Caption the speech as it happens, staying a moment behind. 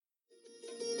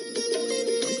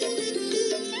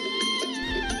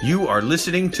You are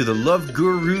listening to the Love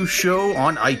Guru Show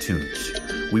on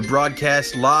iTunes. We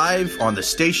broadcast live on the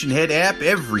Station Head app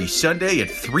every Sunday at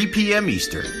 3 p.m.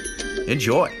 Eastern.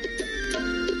 Enjoy.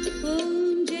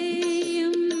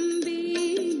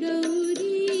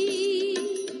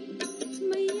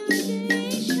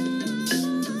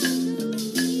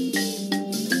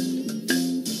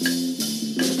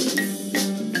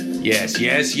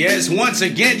 Yes. Once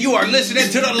again, you are listening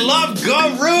to the Love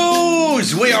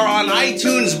Gurus. We are on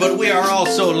iTunes, but we are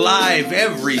also live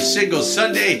every single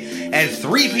Sunday at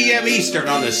 3 p.m. Eastern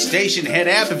on the Station Head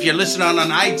app. If you're listening on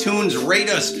iTunes, rate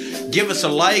us, give us a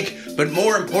like, but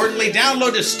more importantly,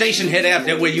 download the Station Head app.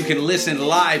 That way you can listen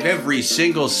live every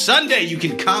single Sunday. You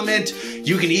can comment.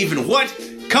 You can even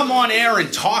come on air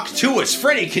and talk to us.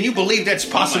 Freddie, can you believe that's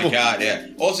possible? Oh my God, yeah.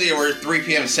 Also, we're at 3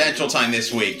 p.m. Central Time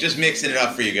this week. Just mixing it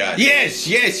up for you guys. Yes.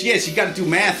 You got to do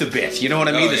math a bit. You know what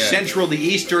I mean? The Central, the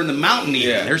Eastern, the Mountain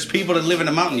even. Yeah. There's people that live in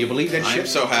the mountain. You believe that shit? I'm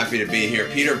so happy to be here.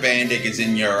 Peter Bandick is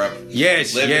in Europe.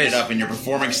 Yes, living it up, and you're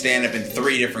performing stand-up in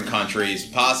 3 different countries,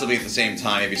 possibly at the same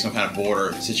time, maybe some kind of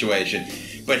border situation.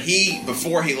 But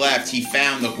before he left, he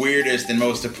found the weirdest and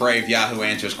most depraved Yahoo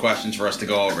Answers questions for us to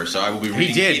go over. So I will be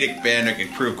reading Peter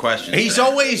Bandick approved questions. He's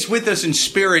always with us in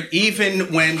spirit,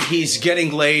 even when he's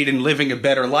getting laid and living a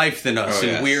better life than us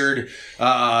in weird,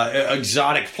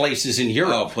 exotic places in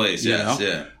Europe. Oh, please, yes,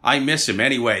 yeah. I miss him.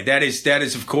 Anyway, that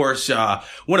is of course,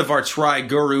 one of our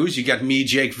tri-gurus. You got me,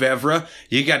 Jake Vevra.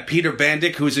 You got Peter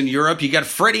Bandick, who's in Europe. You got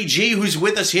Freddie G, who's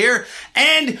with us here.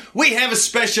 And we have a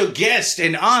special guest,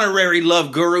 an honorary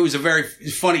Love Guru, who's a very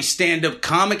funny stand-up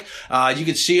comic. You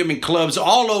can see him in clubs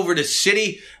all over the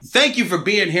city. Thank you for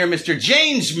being here, Mr.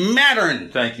 James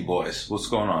Mattern. Thank you, boys. What's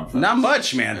going on? Folks? Not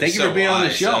much, man. Thank you for being on the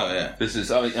show.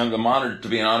 I'm honored to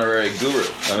be an honorary guru.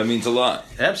 It means a lot.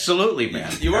 Absolutely,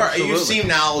 man. You seem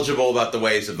knowledgeable about the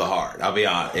ways of the heart. I'll be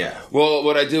honest. Yeah. Well,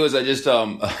 what I do is I just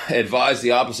advise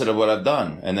the opposite of what I've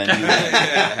done, and then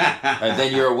and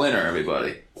then you're a winner,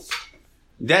 everybody.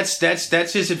 That's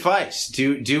his advice.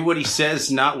 Do what he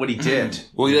says, not what he did.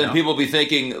 Well, then people be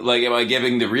thinking, like, am I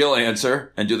giving the real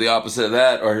answer and do the opposite of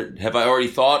that, or have I already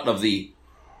thought of the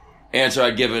answer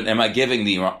I'd given? Am I giving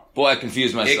the wrong? Boy, I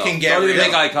confused myself. It can get Don't even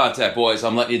make eye contact, boys.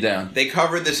 I'm letting you down. They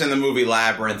covered this in the movie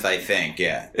Labyrinth, I think.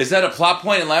 Yeah. Is that a plot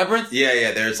point in Labyrinth?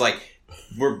 Yeah. There's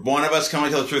where one of us can only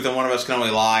tell the truth and one of us can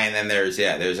only lie, and then there's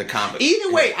a conflict.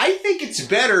 Either way, I think it's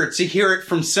better to hear it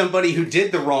from somebody who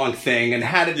did the wrong thing and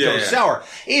had it go sour.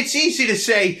 It's easy to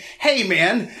say, hey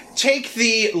man, take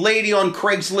the lady on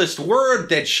Craigslist word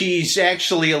that she's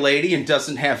actually a lady and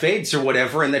doesn't have AIDS or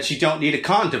whatever, and that she don't need a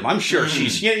condom. I'm sure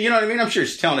she's, you know what I mean? I'm sure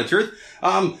she's telling the truth.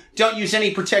 Don't use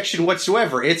any protection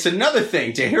whatsoever. It's another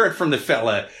thing to hear it from the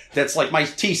fella that's like, my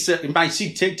T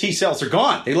cells are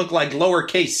gone. They look like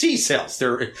lowercase C cells.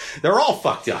 They're all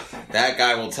fucked up. That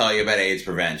guy will tell you about AIDS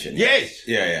prevention. Yes.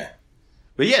 Yeah.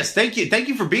 But yes, thank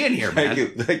you for being here, man.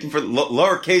 Thank you for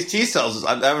lowercase T cells.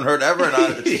 I haven't heard ever, and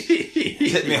it's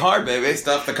hit me hard, baby.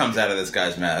 Stuff that comes out of this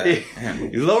guy's mouth.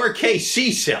 Lowercase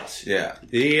C cells. Yeah.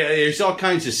 There's all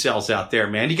kinds of cells out there,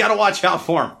 man. You got to watch out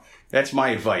for them. That's my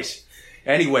advice.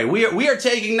 Anyway, we are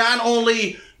taking not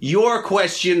only your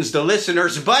questions, the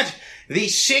listeners, but the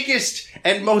sickest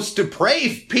and most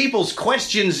depraved people's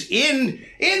questions in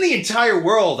the entire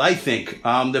world, I think.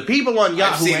 The people on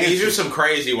Yahoo Answers. These are some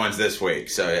crazy ones this week,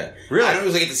 so yeah. Really? I don't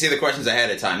usually get to see the questions ahead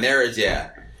of time.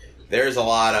 There's a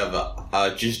lot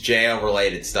of just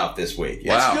jail-related stuff this week.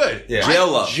 Yeah. Wow. That's good. Yeah.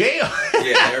 Jail love. Jail.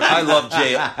 I love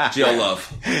jail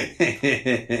love.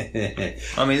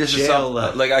 I mean, this is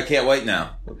something, like, I can't wait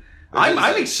now.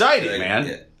 I'm excited, man.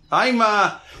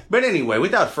 Yeah. But anyway,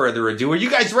 without further ado, are you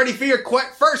guys ready for your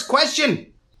first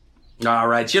question? All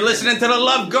right, you're listening to the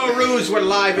Love Gurus. We're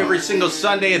live every single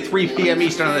Sunday at 3 p.m.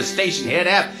 Eastern on the Station Head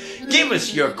app. Give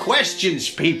us your questions,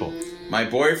 people. My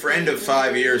boyfriend of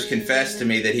 5 years confessed to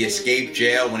me that he escaped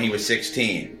jail when he was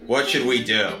 16. What should we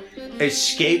do?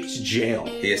 Escaped jail.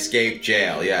 He escaped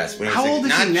jail, yes. When How old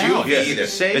is he now? Either.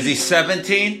 Is he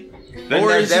 17? Then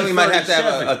we might have to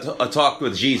have a talk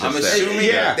with Jesus. I'm assuming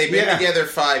they've been together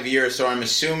 5 years, so I'm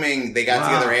assuming they got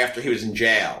together after he was in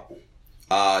jail.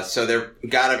 So they're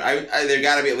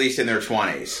gotta be at least in their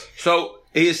 20s. So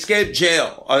he escaped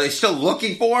jail. Are they still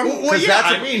looking for him? Well,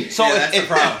 that's the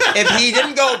problem. If he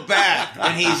didn't go back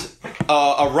and he's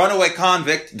a runaway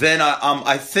convict, then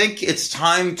I think it's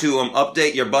time to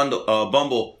update your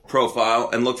Bumble profile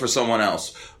and look for someone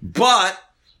else. But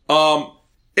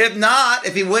if not,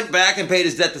 if he went back and paid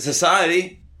his debt to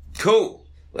society, cool.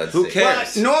 Who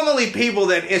cares? But normally people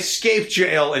that escape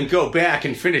jail and go back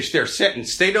and finish their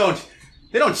sentence, they don't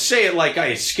They don't say it like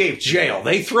I escaped jail.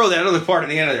 They throw that other part at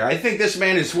the end of there. I think this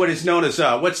man is what is known as,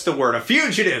 what's the word? A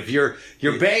fugitive. You're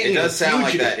banging. It does sound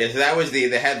like that. If that was the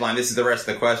headline, this is the rest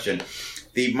of the question.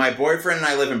 My boyfriend and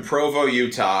I live in Provo,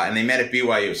 Utah, and they met at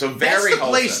BYU. So very That's the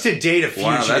place to date a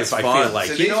fugitive, I feel like.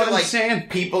 So you know what I'm saying?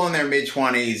 People in their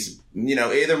mid-20s,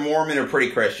 either Mormon or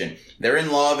pretty Christian. They're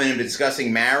in love and have been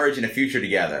discussing marriage and a future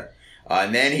together.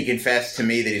 And then he confessed to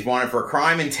me that he's wanted for a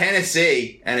crime in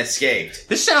Tennessee and escaped.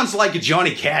 This sounds like a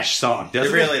Johnny Cash song,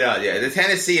 doesn't it? It really does, yeah. The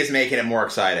Tennessee is making it more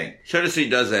exciting. Tennessee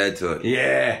does add to it.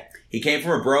 Yeah. He came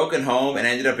from a broken home and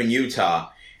ended up in Utah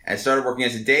and started working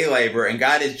as a day laborer and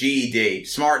got his GED.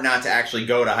 Smart not to actually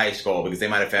go to high school because they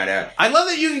might have found out. I love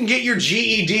that you can get your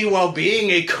GED while being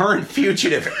a current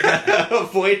fugitive,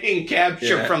 avoiding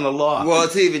capture from the law. Well,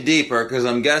 it's even deeper because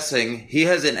I'm guessing he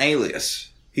has an alias.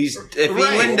 If he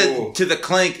went to the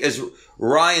clink as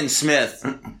Ryan Smith,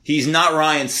 he's not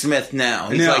Ryan Smith now.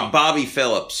 He's like Bobby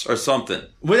Phillips or something.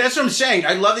 Well, that's what I'm saying.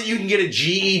 I love that you can get a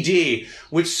GED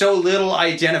with so little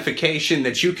identification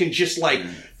that you can just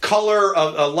color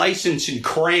a license in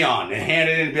crayon and hand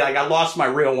it in and be like, I lost my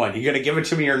real one. You going to give it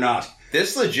to me or not?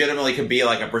 This legitimately could be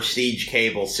like a prestige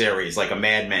cable series, like a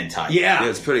Mad Men type. Yeah,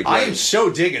 it's pretty great. I am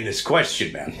so digging this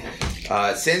question, man.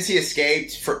 Since he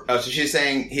escaped, so she's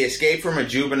saying he escaped from a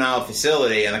juvenile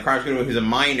facility and the crime's going to be he was a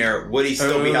minor, would he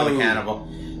still be held accountable?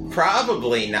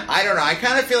 Probably not. I don't know. I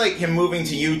kind of feel like him moving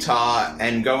to Utah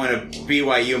and going to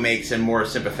BYU makes him more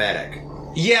sympathetic.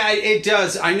 Yeah, it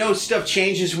does. I know stuff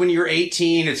changes when you're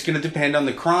 18. It's going to depend on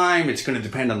the crime. It's going to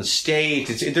depend on the state.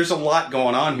 There's a lot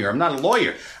going on here. I'm not a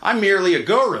lawyer. I'm merely a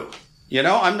guru.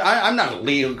 I'm not a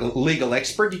legal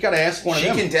expert. You got to ask one of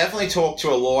them. She can definitely talk to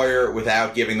a lawyer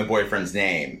without giving the boyfriend's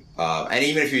name. And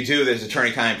even if you do, there's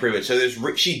attorney-client privilege. So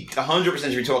she 100%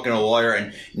 should be talking to a lawyer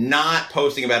and not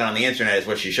posting about it on the internet is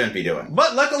what she shouldn't be doing.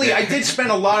 But luckily, I did spend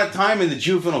a lot of time in the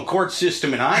juvenile court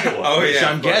system in Iowa, which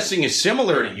I'm guessing is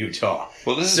similar to Utah.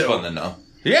 Well, this is fun to know.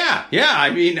 Yeah.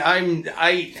 I mean,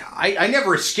 I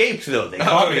never escaped though. They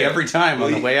caught me every time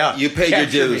on the way out. You paid your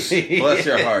dues. Bless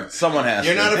your heart. Someone has.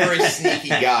 You're not a very sneaky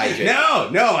guy, Jake.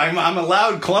 No. I'm a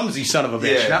loud, clumsy son of a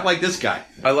bitch. Not like this guy.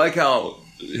 I like how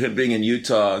him being in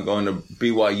Utah and going to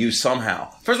BYU somehow.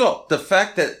 First of all, the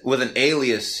fact that with an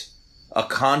alias, a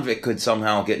convict could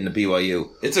somehow get into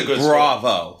BYU. It's a good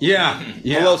bravo. Yeah.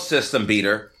 Hello, system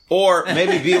beater. Or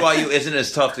maybe BYU isn't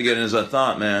as tough to get in as I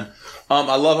thought, man.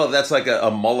 I love how that's like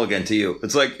a mulligan to you.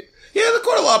 It's like, yeah, the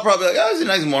court of law probably he's a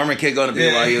nice Mormon kid going to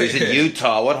BYU. He's in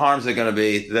Utah. What harm's it going to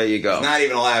be? There you go. He's not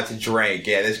even allowed to drink.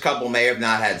 Yeah, this couple may have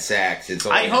not had sex.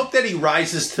 I hope that he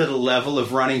rises to the level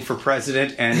of running for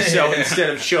president, and so instead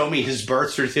of show me his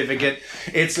birth certificate,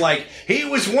 it's like, he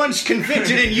was once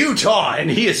convicted in Utah, and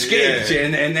he escaped,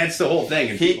 and that's the whole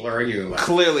thing, and people are arguing about it.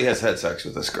 Clearly has had sex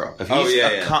with this girl. If he's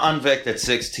a convict at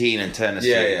 16 in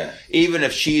Tennessee, even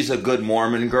if she's a good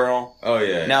Mormon girl,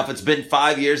 now if it's been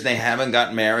 5 years and they haven't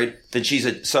gotten married, then she's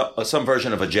some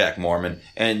version of a Jack Mormon,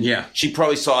 and she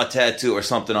probably saw a tattoo or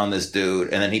something on this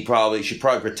dude, and then she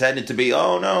probably pretended to be,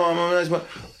 oh no, I'm a nice one,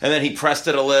 and then he pressed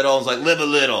it a little, and was like, live a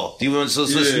little. Do you want to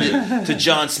listen to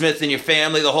John Smith and your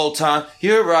family the whole time?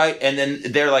 You're right, and then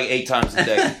they're like 8 times a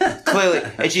day, clearly,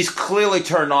 and she's clearly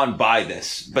turned on by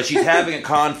this, but she's having a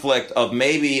conflict of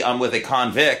maybe I'm with a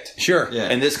convict,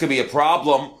 and this could be a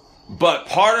problem. But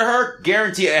part of her,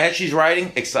 guarantee, as she's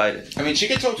writing, excited. I mean, she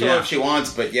can talk to her if she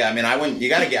wants, but I mean, I wouldn't. You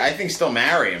got to I think still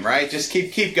marry him, right? Just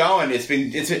keep going.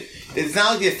 It's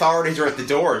not like the authorities are at the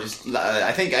door. Just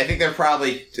I think they're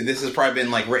probably. This has probably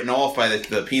been written off by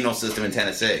the penal system in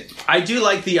Tennessee. I do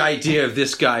like the idea of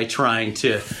this guy trying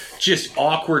to just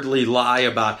awkwardly lie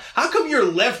about how come your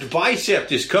left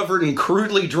bicep is covered in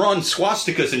crudely drawn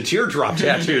swastikas and teardrop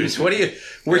tattoos. Were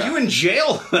you in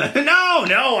jail?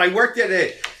 No, I worked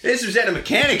this was at a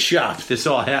mechanic shop. This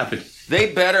all happened.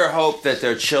 They better hope that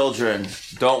their children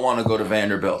don't want to go to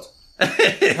Vanderbilt.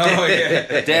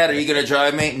 Dad, are you going to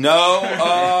drive me? No.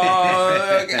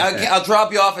 I'll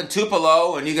drop you off in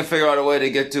Tupelo, and you can figure out a way to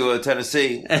get to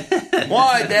Tennessee.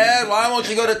 Why, Dad? Why won't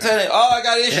you go to Tennessee? Oh, I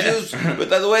got issues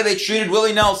with the way they treated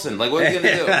Willie Nelson. What are you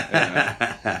going to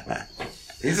do?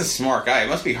 He's a smart guy. It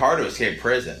must be hard to escape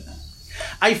prison.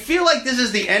 I feel like this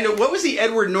is the end of... What was the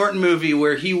Edward Norton movie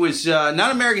where he was...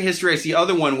 not American History, it's the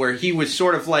other one where he was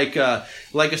sort of like a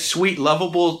sweet,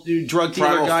 lovable drug dealer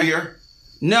Primal guy. Fear?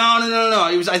 No.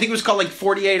 I think it was called like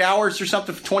 48 hours or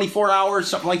something, 24 hours,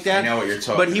 something like that. I know what you're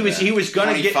talking about. But he was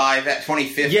going to get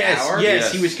 25th hour.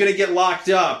 Yes, he was going to get locked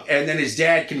up, and then his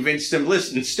dad convinced him,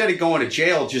 listen, instead of going to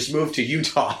jail, just move to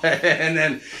Utah. And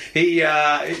then he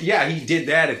did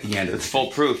that at the end. It's full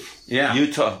proof. Yeah,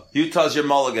 Utah's your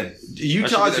mulligan.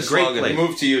 Utah's a great place.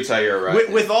 Move to Utah, you're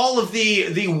right. With all of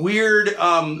the weird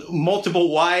multiple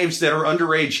wives that are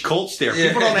underage cults there,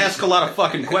 people don't ask a lot of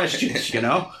fucking questions. You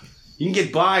know. You can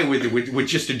get by with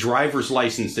just a driver's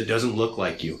license that doesn't look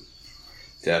like you.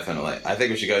 Definitely. I think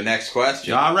we should go next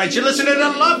question. All right, you're listening to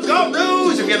Love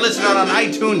Gurus. If you're listening on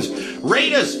iTunes,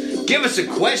 rate us. Give us a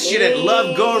question at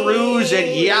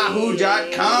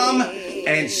lovegurus@yahoo.com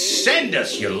and send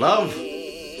us your love.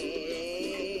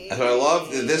 So I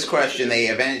love this question. They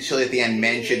eventually at the end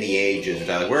mention the ages.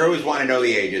 We always want to know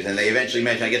the ages, and they eventually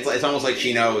mention. It's almost like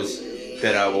she knows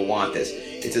that I will want this.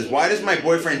 It says, why does my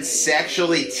boyfriend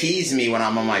sexually tease me when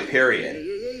I'm on my period?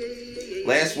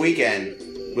 Last weekend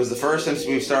was the first time since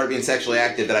we've started being sexually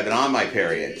active that I've been on my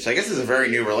period. So I guess it's a very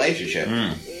new relationship.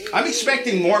 I'm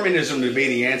expecting Mormonism to be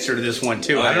the answer to this one,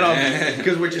 too. I don't know,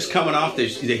 because we're just coming off the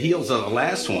heels of the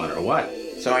last one, or what?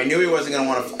 So I knew he wasn't going to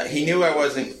want to... He knew I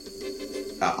wasn't...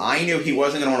 I knew he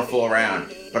wasn't going to want to fool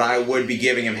around, but I would be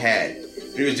giving him head.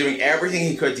 But he was doing everything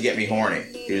he could to get me horny.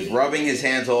 He was rubbing his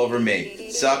hands all over me,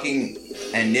 sucking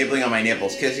and nibbling on my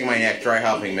nipples, kissing my neck, dry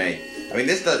humping me. I mean,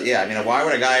 this does... Yeah, I mean, why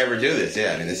would a guy ever do this?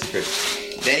 Yeah, I mean, this is good.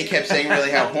 Then he kept saying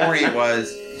really how horny I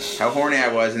was,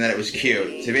 and that it was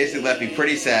cute. So he basically left me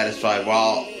pretty satisfied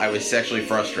while I was sexually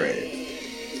frustrated.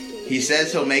 He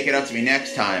says he'll make it up to me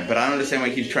next time, but I don't understand why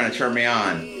he keeps trying to turn me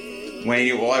on when he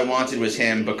knew all I wanted was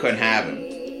him, but couldn't have him.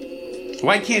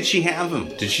 Why can't she have him?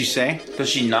 Did she say? Does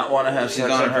she not want to have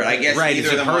sex on her? I guess right. Either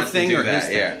Is it of them her wants thing to do or his that.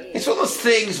 thing? Yeah. It's one of those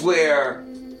things where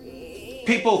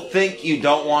people think you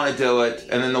don't want to do it,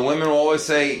 and then the women will always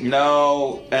say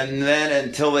no, and then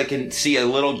until they can see a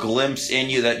little glimpse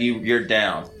in you that you're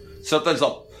down. Sometimes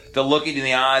they'll look you in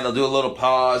the eye, they'll do a little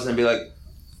pause, and be like,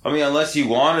 I mean, unless you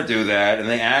want to do that, and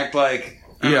they act like,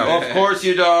 of course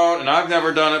you don't, and I've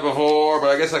never done it before, but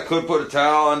I guess I could put a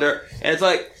towel under, and it's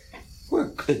like,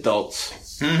 we're adults.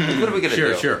 What are we going to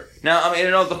do? Sure. Now, I mean,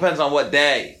 it all depends on what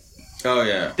day. Oh,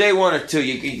 yeah. Day 1 or 2,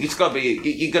 it's gonna be.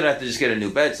 You're gonna have to just get a new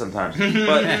bed sometimes.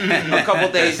 But a couple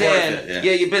days in,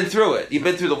 you've been through it. You've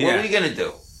been through what are you gonna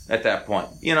do at that point?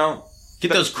 You know,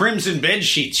 get those crimson bed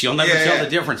sheets. You'll never tell the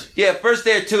difference. Yeah, first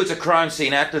day or 2, it's a crime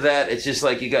scene. After that, it's just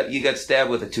like you got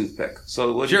stabbed with a toothpick.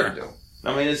 So what are you gonna do?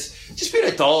 I mean, it's just be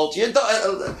an adult.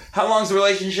 How long's the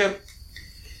relationship?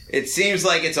 It seems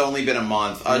like it's only been a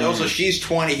month. Also, she's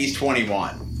 20, he's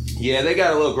 21. Yeah, they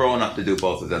got a little growing up to do,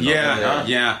 both of them.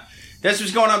 Yeah. That's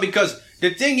what's going on, because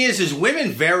the thing is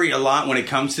women vary a lot when it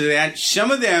comes to that.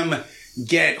 Some of them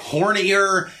get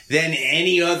hornier than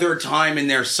any other time in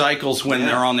their cycles when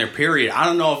they're on their period. I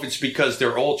don't know if it's because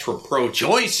they're ultra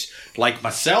pro-choice, like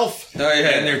myself,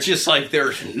 and they're just like,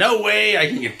 there's no way I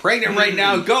can get pregnant right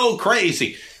now. Go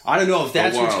crazy. I don't know if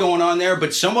that's what's going on there,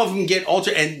 but some of them get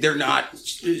ultra, and they're not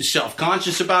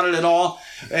self-conscious about it at all.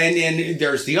 And then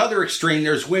there's the other extreme.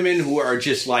 There's women who are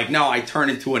just like, no, I turn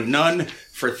into a nun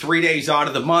for 3 days out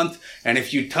of the month, and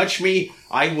if you touch me,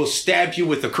 I will stab you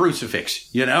with a crucifix,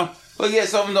 you know? Well, yeah,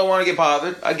 some of them don't want to get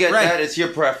bothered. I get that. It's your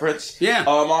preference. Yeah.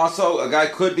 Also, a guy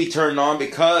could be turned on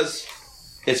because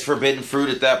it's forbidden fruit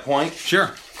at that point.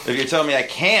 Sure. If you're telling me I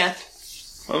can't,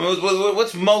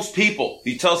 what's most people?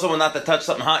 You tell someone not to touch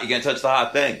something hot, you're going to touch the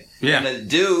hot thing. Yeah. And the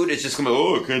dude is just going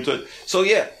to I can't touch. So,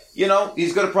 yeah, you know,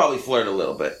 he's going to probably flirt a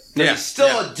little bit. But he's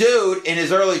still a dude in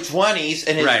his early 20s,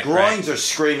 and his groins are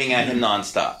screaming at him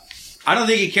nonstop. I don't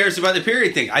think he cares about the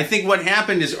period thing. I think what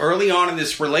happened is early on in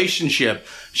this relationship,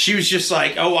 she was just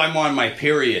like, oh, I'm on my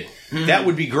period. That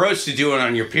would be gross to do it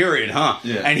on your period, huh?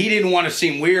 Yeah. And he didn't want to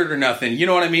seem weird or nothing. You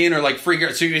know what I mean? Or like freak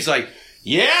out. So he was like,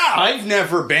 yeah, I've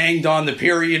never banged on the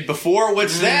period before.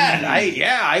 What's that?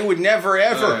 I would never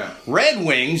ever. Oh, yeah. Red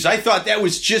Wings, I thought that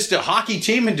was just a hockey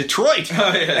team in Detroit.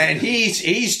 Oh, yeah. And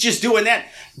he's just doing that.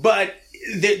 But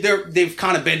they've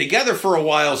kind of been together for a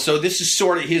while, so this is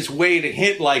sort of his way to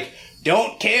hint like,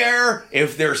 don't care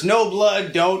if there's no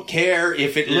blood, don't care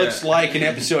if it looks like an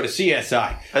episode of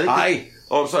CSI.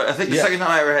 I'm sorry. I think the second time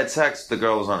I ever had sex, the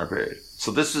girl was on her period. So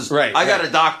this is... I got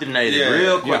indoctrinated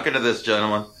real quick into this,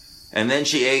 gentlemen. And then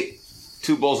she ate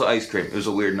 2 bowls of ice cream. It was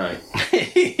a weird night.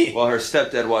 While her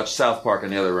stepdad watched South Park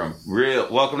in the other room.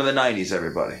 Welcome to the 90s,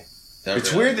 everybody.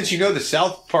 It's weird that the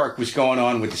South Park was going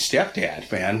on with the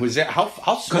stepdad, man. Was that how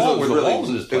small were the holes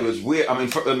in this place? It was weird.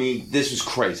 I mean, this was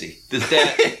crazy. This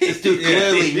dude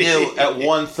clearly knew at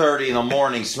 1:30 in the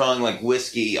morning, smelling like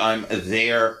whiskey. I'm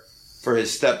there. for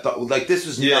his stepdaughter. Like, this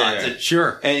was nuts. Yeah.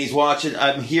 Sure. And he's watching,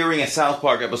 I'm hearing a South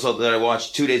Park episode that I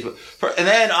watched 2 days before. And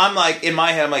then I'm like, in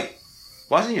my head, I'm like,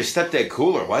 why isn't your stepdad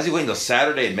cooler? Why is he waiting till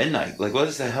Saturday at midnight? Like, what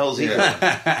the hell is he doing?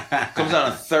 Comes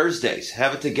out on Thursdays.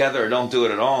 Have it together or don't do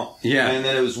it at all. Yeah. And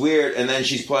then it was weird. And then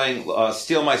she's playing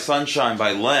Steal My Sunshine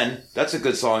by Len. That's a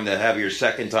good song to have your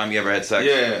second time you ever had sex.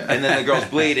 Yeah. And then the girl's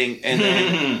bleeding. And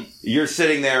then you're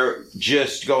sitting there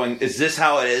just going, is this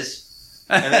how it is?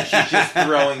 And then she's just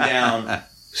throwing down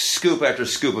scoop after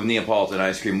scoop of Neapolitan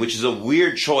ice cream, which is a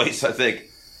weird choice, I think,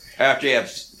 after you have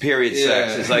period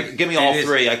sex. It's like, give me all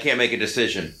three. I can't make a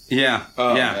decision. Yeah.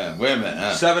 Oh, yeah. Wait a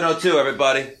minute. 702,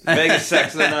 everybody. Vegas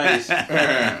sex of the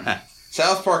 90s.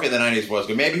 South Park in the 90s was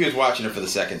good. Maybe he was watching it for the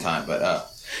second time, but...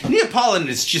 Neapolitan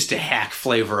is just a hack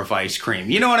flavor of ice cream.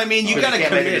 You know what I mean? You gotta can't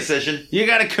commit. make a decision. You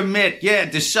gotta commit. Yeah,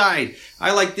 decide.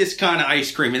 I like this kind of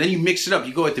ice cream. And then you mix it up.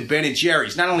 You go with the Ben &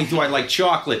 Jerry's. Not only do I like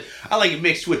chocolate, I like it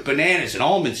mixed with bananas and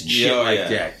almonds and shit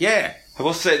that. Yeah. I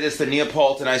will say this, the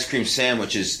Neapolitan ice cream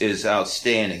sandwich is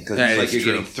outstanding because it's like you're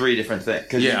getting 3 different things.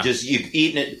 Because you've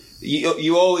eaten it.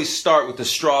 You always start with the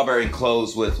strawberry and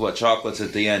close with chocolates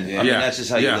at the end. I mean, that's just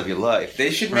how you live your life.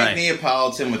 They should make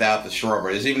Neapolitan without the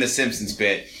strawberry. There's even a Simpsons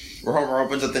bit where Homer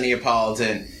opens up the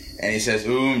Neapolitan and he says,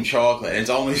 chocolate. And it's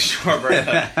only strawberry.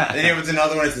 Then he opens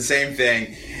another one, it's the same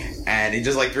thing. And he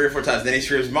does like 3 or 4 times. Then he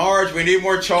screams, Marge, we need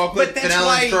more chocolate,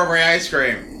 vanilla, and strawberry ice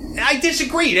cream. I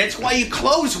disagree. That's why you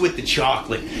close with the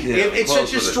chocolate. It's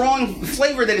such a strong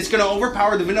flavor that it's going to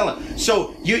overpower the vanilla.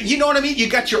 So, you know what I mean? You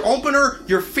got your opener,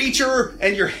 your feature,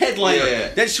 and your headliner.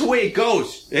 Yeah. That's the way it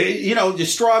goes. The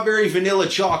strawberry, vanilla,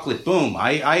 chocolate. Boom.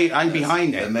 I'm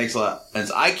behind that. It makes a lot of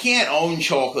sense. I can't own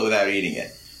chocolate without eating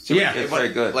it. So it's very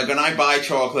good. Like when I buy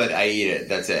chocolate, I eat it.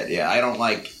 That's it. Yeah, I don't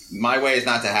like... My way is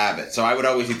not to have it. So I would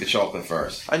always eat the chocolate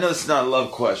first. I know this is not a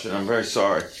love question. I'm very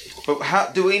sorry. But how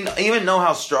do we even know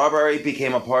how strawberry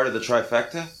became a part of the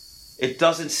trifecta? It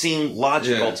doesn't seem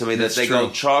logical to me that they go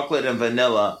chocolate and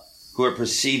vanilla, who are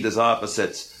perceived as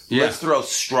opposites. Yeah. Let's throw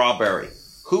strawberry.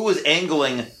 Who was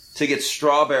angling to get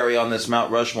strawberry on this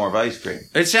Mount Rushmore of ice cream?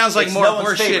 It sounds like more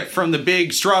horseshit from the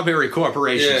big strawberry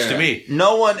corporations to me.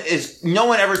 No one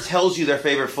ever tells you their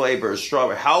favorite flavor is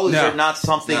strawberry. How is there not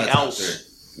something else?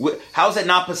 How is it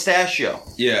not pistachio?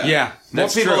 Yeah. More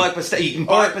people like pistachio. You can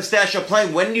buy pistachio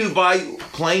plain. When do you buy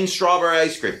plain strawberry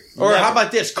ice cream? Or how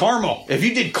about this? Caramel. If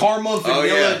you did caramel,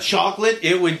 vanilla, chocolate,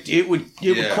 it would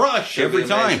crush every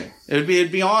time. It'd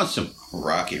be awesome.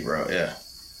 Rocky, bro. Yeah.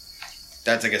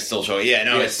 That's like a still chocolate. Yeah,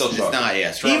 no, it's still not.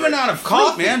 Yeah, even out of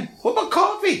coffee, man. What about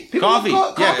coffee?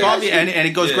 Coffee. And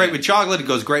it goes great with chocolate. It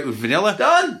goes great with vanilla.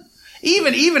 Done.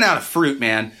 Even out of fruit,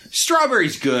 man.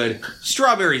 Strawberry's good.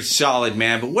 Strawberry's solid,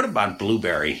 man. But what about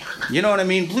blueberry? You know what I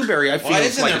mean? Blueberry, I feel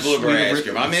it's like a blueberry ice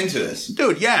cream. I'm into this,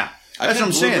 dude. Yeah, that's what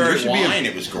I'm saying. Blueberry wine,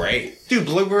 it was great, dude.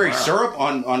 Blueberry syrup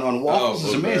on waffles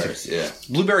is amazing. Yeah.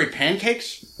 Blueberry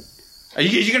pancakes. Are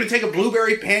you going to take a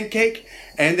blueberry pancake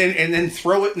and then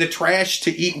throw it in the trash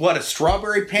to eat a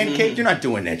strawberry pancake? You're not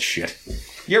doing that shit.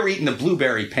 You're eating the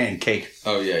blueberry pancake.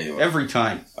 Oh, yeah, you are. Every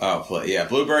time. Oh, yeah.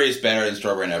 Blueberry is better than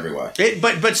strawberry in every way.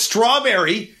 But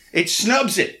strawberry, it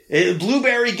snubs it.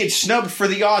 Blueberry gets snubbed for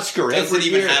the Oscar every year. Doesn't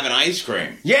even have an ice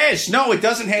cream. Yes. No, it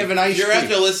doesn't have an ice cream. If you're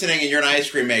after listening and you're an ice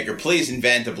cream maker, please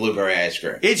invent a blueberry ice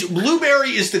cream.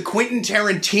 Blueberry is the Quentin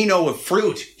Tarantino of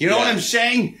fruit. You know what I'm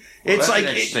saying? Well, it's like an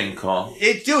interesting call.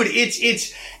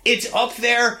 It's up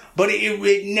there, but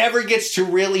it never gets to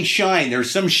really shine. There's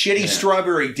some shitty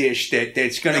strawberry dish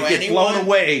that's going to get blown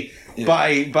away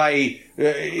by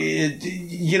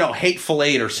Hateful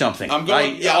Eight or something.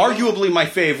 Arguably my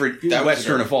favorite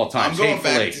Western of all time. I'm going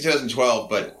back to 2012,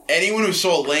 but anyone who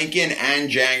saw Lincoln and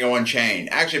Django Unchained,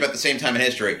 actually about the same time in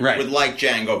history, would like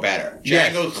Django better.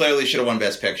 Django clearly should have won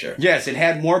Best Picture. Yes, it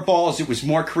had more balls. It was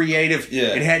more creative.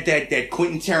 Yeah. It had that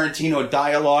Quentin Tarantino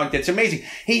dialogue that's amazing.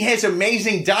 He has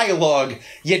amazing dialogue,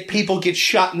 yet people get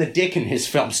shot in the dick in his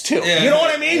films too. Yeah. You know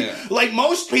what I mean? Yeah. Like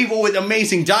most people with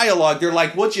amazing dialogue, they're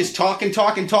like, we'll just talk.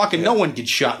 Yeah. No one gets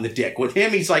shot in the dick. With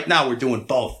him, he's like, no, we're doing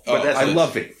both. But I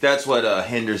love it. That's what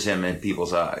hinders him in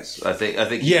people's eyes. I think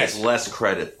he gets less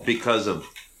credit because of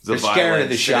the violence. Scared of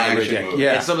the shot in the dick.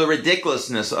 Yeah. And some of the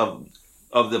ridiculousness of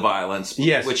the violence.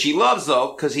 Yes. Which he loves,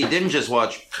 though, because he didn't just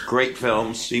watch great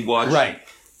films. He watched... Right.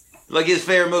 Like his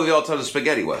favorite movie all the time is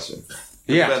Spaghetti Western.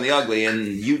 Yeah. Ben the Ugly, and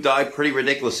you die pretty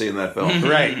ridiculously in that film.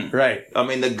 Right. I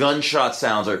mean, the gunshot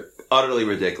sounds are utterly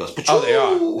ridiculous.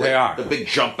 Oh, they are. The big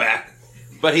jump back.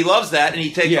 But he loves that, and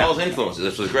he takes all his influences.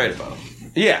 That's what's great about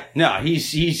him. Yeah, no,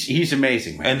 he's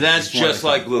amazing, man. And that's just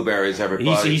like blueberries,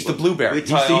 everybody. He's the blueberry. We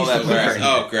tie all that back.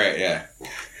 Oh, great, yeah.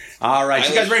 All right,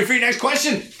 you guys ready for your next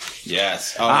question?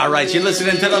 Yes. Oh, All right, you're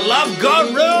listening to the Love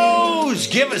Gurus.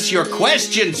 Give us your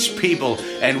questions, people,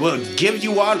 and we'll give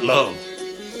you our love.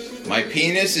 My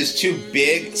penis is too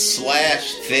big /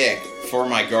 thick for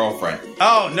my girlfriend.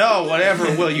 Oh no!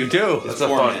 Whatever will you do? That's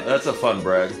a fun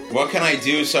brag. What can I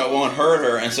do so it won't hurt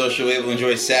her and so she'll be able to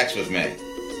enjoy sex with me?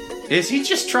 Is he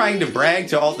just trying to brag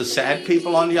to all the sad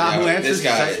people on Yahoo Answers? This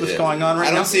guy, is that what's going on right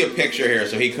now? I don't see a picture here,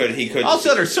 so he could.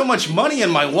 Also, there's so much money in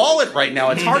my wallet right now.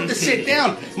 It's hard to sit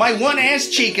down. My one ass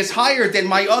cheek is higher than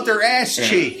my other ass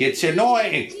cheek. It's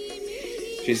annoying.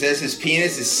 She says his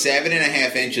penis is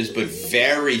 7.5 inches, but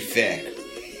very thick.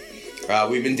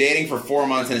 We've been dating for 4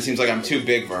 months, and it seems like I'm too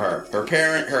big for her.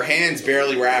 Her hands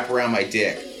barely wrap around my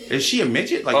dick. Is she a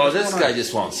midget? Like, this guy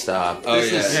just won't stop. Oh,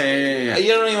 yeah.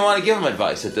 You don't even want to give him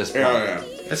advice at this point. Yeah.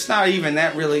 It's not even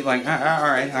that really like, all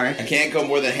right. I can't go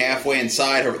more than halfway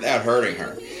inside her without hurting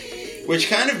her. Which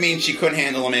kind of means she couldn't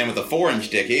handle a man with a 4-inch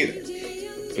dick either.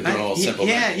 But doing a little simple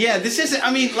thing. Yeah, this isn't,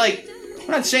 I mean, like,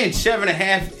 I'm not saying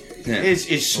 7.5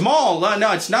 is small.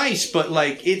 No, it's nice, but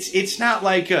like it's not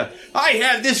like I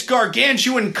have this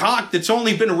gargantuan cock that's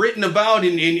only been written about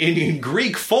in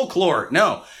Greek folklore.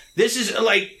 No, this is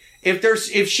like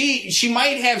if she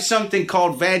might have something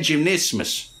called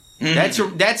vaginismus.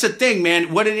 Mm-hmm. That's a thing,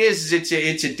 man. What it is it's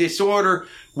a disorder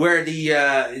where the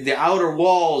outer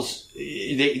walls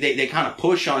they kind of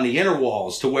push on the inner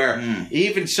walls to where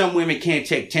even some women can't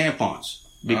take tampons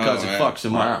because it fucks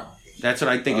them up. That's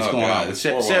what I think is going on.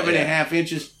 7.5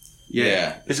 inches.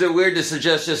 Yeah. Is it weird to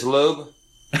suggest just lube?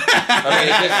 I mean,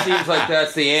 it just seems like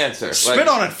that's the answer. Spit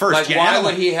on it first. Like, why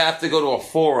would he have to go to a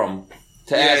forum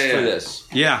to ask for this?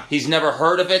 Yeah. He's never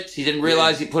heard of it. He didn't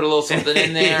realize he put a little something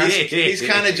in there. He's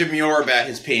kind of demure about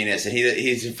his penis, and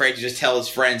he's afraid to just tell his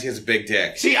friends he has a big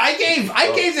dick. See, I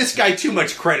gave this guy too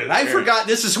much credit. I forgot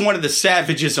this is one of the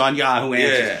savages on Yahoo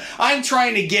Answers. Yeah. I'm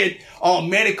trying to get all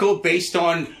medical based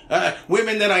on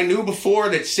women that I knew before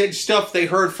that said stuff they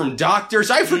heard from doctors.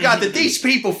 I forgot that these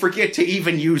people forget to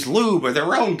even use lube or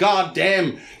their own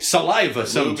goddamn saliva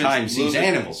sometimes, these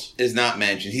animals. Is not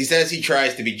mentioned. He says he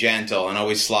tries to be gentle and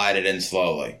always slide it in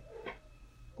slowly.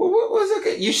 Well, what was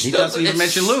it? He doesn't even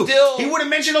mention lube. He would have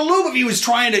mentioned a lube if he was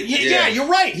trying to... Yeah, you're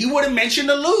right. He would have mentioned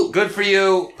a lube. Good for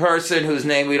you, person whose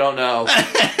name we don't know,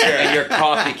 and your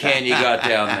coffee can you got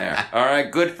down there. All right?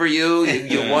 Good for you.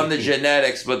 You won the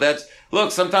genetics, but that's...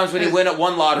 Look, sometimes when you win at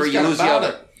one lottery, you lose the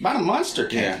other. About a Monster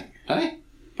can. Hey?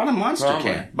 About a Monster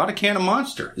can. About a can of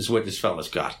Monster is what this fella's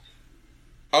got.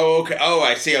 Oh, okay. Oh,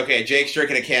 I see. Okay, Jake's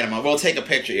drinking a can of Monster. We'll take a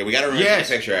picture. Yeah, we got to remember the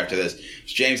picture after this.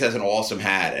 James has an awesome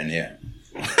hat, and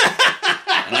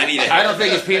and I don't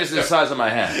think his penis is the size of my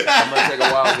hat. I'm going to take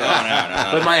a wild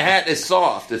guess. No. But my hat is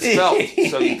soft. It's felt,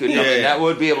 so you could. That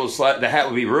would be able to slide. The hat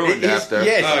would be ruined after.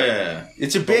 Yes. Oh yeah.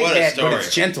 It's a big hat, but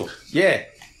it's gentle. Yeah.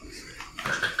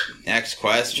 Next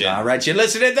question. All right, you're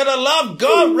listening to the Love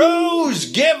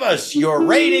Gurus. Give us your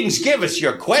ratings. Give us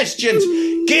your questions.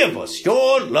 Give us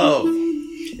your love.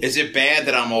 Is it bad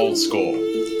that I'm old school?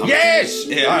 Yes!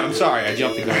 Yeah. Right, I'm sorry, I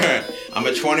jumped the gun. I'm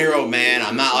a 20-year-old man.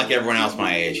 I'm not like everyone else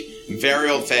my age. I'm very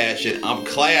old-fashioned. I'm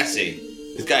classy.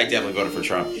 This guy definitely voted for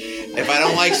Trump. If I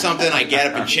don't like something, I get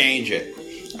up and change it.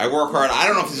 I work hard. I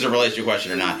don't know if this is a relationship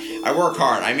question or not. I work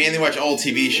hard. I mainly watch old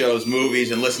TV shows,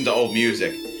 movies, and listen to old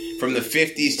music from the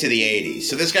 50s to the 80s.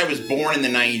 So this guy was born in the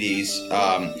 90s.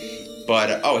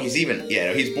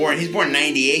 He's born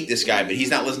 98, this guy, but he's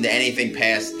not listened to anything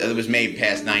that was made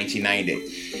past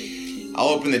 1990. I'll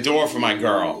open the door for my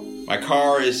girl. My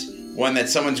car is one that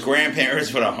someone's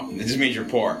grandparents would own. This means you're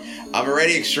poor. I'm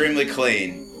already extremely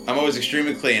clean. I'm always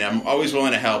extremely clean. I'm always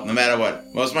willing to help, no matter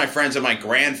what. Most of my friends are my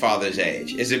grandfather's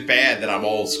age. Is it bad that I'm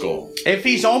old school? If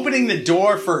he's opening the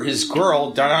door for his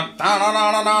girl, that's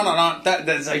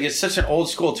like it's such an old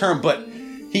school term, but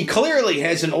he clearly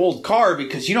has an old car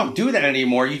because you don't do that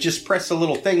anymore. You just press a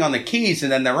little thing on the keys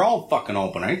and then they're all fucking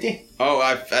open, aren't they? Oh,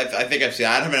 I think I've seen.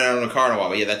 I haven't owned a car in a while,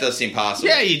 but yeah, that does seem possible.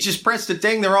 Yeah, you just press the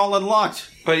thing; they're all unlocked.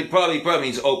 But he probably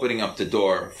means opening up the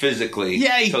door physically.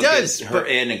 Yeah, he does. Get her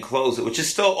in and close it, which is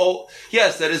still old.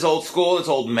 Yes, that is old school. It's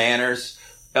old manners.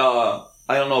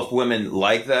 I don't know if women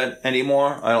like that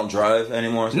anymore. I don't drive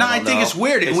anymore. So I think it's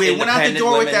weird. It went out the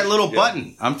door with that little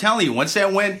button. I'm telling you, once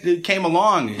it came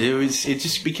along, it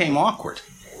just became awkward.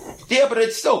 Yeah, but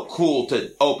it's still cool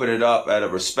to open it up out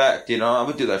of respect. You know, I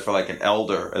would do that for like an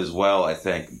elder as well, I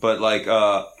think. But like,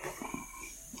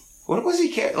 what was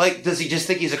he care? Like, does he just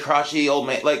think he's a crotchety old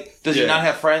man? Like, does he not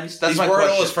have friends? That's my question. He's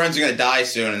worried all his friends are going to die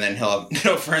soon, and then he'll have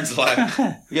no friends left.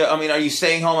 Yeah, I mean, are you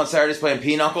staying home on Saturdays playing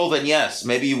Pinochle? Then yes,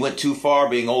 maybe you went too far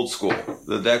being old school.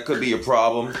 That could be your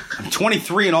problem. I'm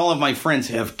 23, and all of my friends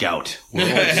have gout. We're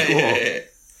old school.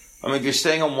 I mean, if you're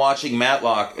staying home watching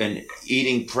Matlock and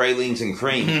eating pralines and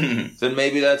cream, then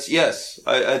maybe that's, yes.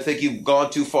 I think you've gone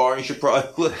too far and you should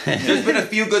probably... There's been a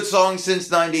few good songs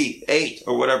since 98,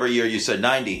 or whatever year you said,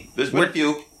 90. There's been a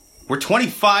few. We're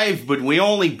 25, but we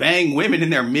only bang women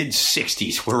in their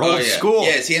mid-60s. We're old school.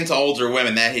 Yeah, is he into older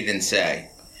women? That he didn't say.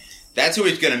 That's who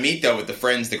he's going to meet, though, with the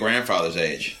friends the grandfather's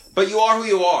age. But you are who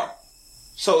you are.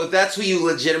 So if that's who you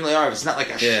legitimately are, if it's not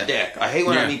like a shtick. I hate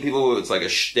when I meet people who it's like a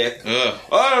shtick. Ugh.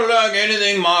 I don't like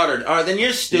anything modern. All right, then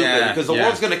you're stupid because the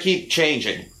world's going to keep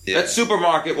changing. Yeah. That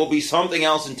supermarket will be something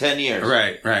else in 10 years.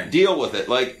 Right. Deal with it.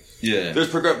 Like,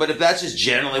 there's but if that's just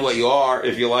generally what you are,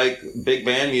 if you like big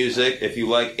band music, if you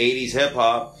like 80s hip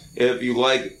hop, if you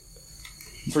like,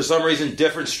 for some reason,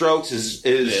 Different Strokes is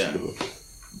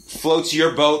floats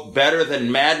your boat better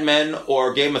than Mad Men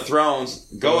or Game of Thrones,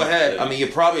 go ahead. I mean, you're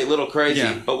probably a little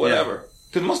crazy, but whatever.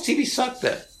 Because most TV sucked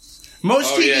then.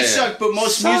 Most TV sucked, but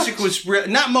most music was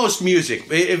not most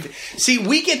music. See,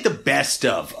 we get the best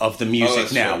of the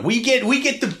music now. True. We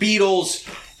get the Beatles.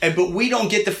 But we don't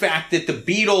get the fact that the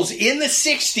Beatles in the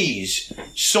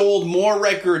 60s sold more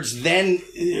records than...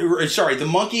 the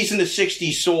Monkees in the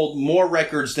 60s sold more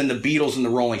records than the Beatles and the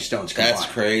Rolling Stones combined. That's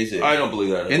crazy. I don't believe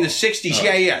that in the 60s,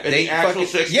 In the actual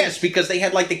 60s? Yes, because they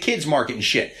had like the kids market and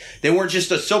shit. They weren't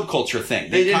just a subculture thing.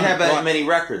 They didn't have that many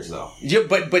records, though. Yeah,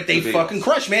 but they fucking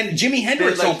crushed, man. Jimi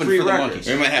Hendrix opened for the Monkees.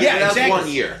 Exactly. 1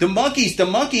 year. The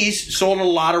Monkees sold a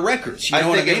lot of records. You know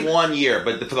what I mean? In 1 year,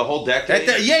 but for the whole decade?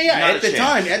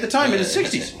 At the time in the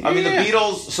 60s. I mean, the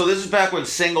Beatles, so this is back when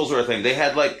singles were a thing. They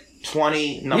had like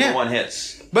 20 number one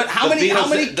hits. But how many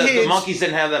kids... The Monkees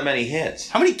didn't have that many hits.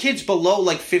 How many kids below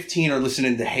like 15 are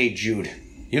listening to Hey Jude?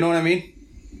 You know what I mean?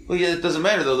 Well, yeah, it doesn't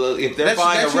matter though. If they're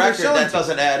buying a record, that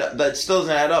doesn't add. That still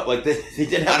doesn't add up. Like they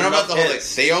didn't have. I don't know about the whole thing.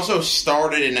 They also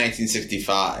started in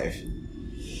 1965.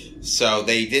 So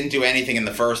they didn't do anything in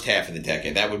the first half of the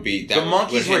decade. The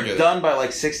Monkees were done by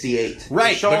like 68.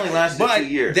 Right. The show only lasted 2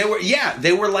 years.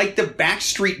 They were like the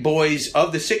Backstreet Boys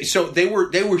of the 60s. So they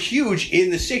were huge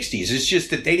in the 60s. It's just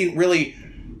that they didn't really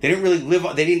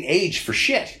live. They didn't age for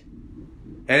shit.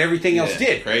 And everything else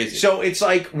did. Crazy. So it's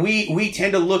like we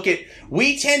tend to look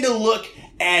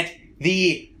at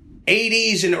the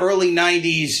 80s and early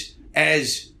 90s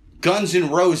as Guns N'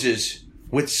 Roses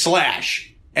with Slash.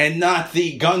 And not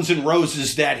the Guns N'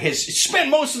 Roses that has spent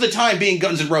most of the time being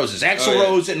Guns N' Roses. Axl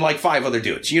Rose and like 5 other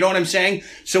dudes. You know what I'm saying?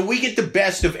 So we get the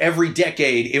best of every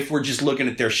decade if we're just looking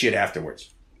at their shit afterwards.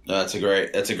 That's a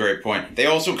great point. They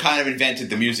also kind of invented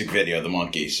the music video, the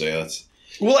Monkees. So that's...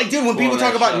 Well, like, dude, when people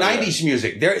talk about 90s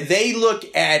music, they look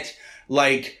at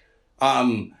like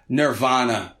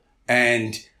Nirvana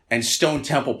and Stone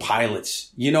Temple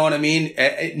Pilots. You know what I mean?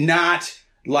 Not...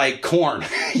 like Korn.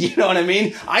 You know what I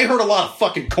mean? I heard a lot of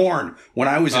fucking Korn when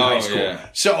I was in high school. Yeah.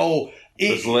 So...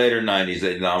 It's later 90s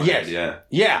they nominated,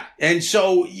 Yeah. And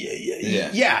so,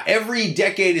 every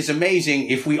decade is amazing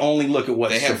if we only look at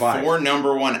what's survived. They have 4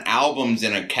 number one albums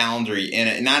in a calendar,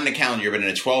 not in a calendar year, but in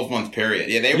a 12-month period.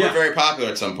 Yeah, they were very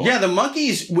popular at some point. Yeah, the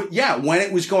Monkees, when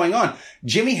it was going on.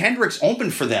 Jimi Hendrix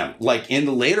opened for them, like, in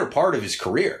the later part of his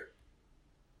career.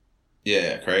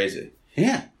 Yeah, crazy.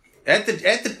 Yeah. At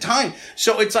the time.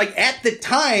 So it's like, at the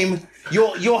time...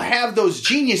 You'll have those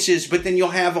geniuses, but then you'll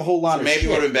have a whole lot of maybe shit.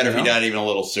 Maybe it would have been better if he died even a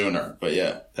little sooner. But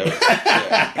it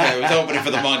was opening for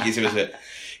the Monkees.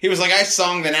 He was like, I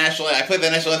played the national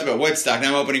anthem at Woodstock. Now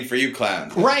I'm opening for you,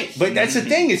 clown. Right, but that's the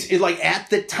thing. Is like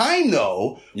at the time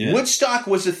though, Woodstock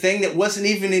was a thing that wasn't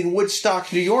even in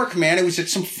Woodstock, New York. Man, it was at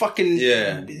some fucking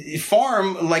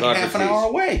farm like half an hour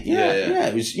away. Yeah.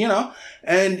 It was,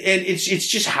 and it's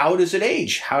just how does it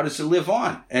age? How does it live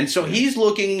on? And so he's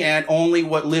looking at only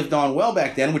what lived on well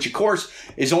back then, which of course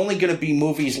is only going to be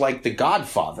movies like The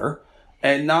Godfather,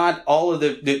 and not all of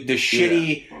the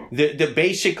shitty,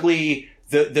 basically.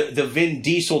 The Vin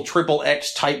Diesel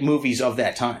XXX type movies of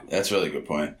that time. That's a really good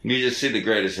point. You just see the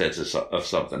greatest hits of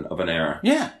something, of an era.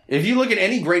 Yeah. If you look at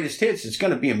any greatest hits, it's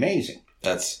going to be amazing.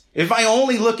 If I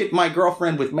only look at My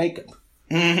Girlfriend with Makeup.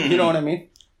 You know what I mean?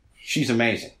 She's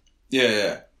amazing.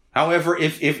 Yeah. However,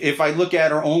 if I look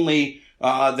at her only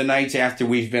the nights after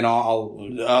we've been all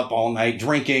up all night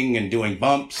drinking and doing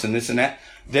bumps and this and that,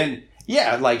 then,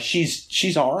 like,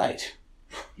 she's all right.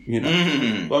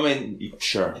 Well, I mean,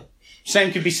 sure.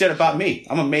 Same could be said about me.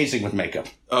 I'm amazing with makeup.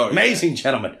 Amazing,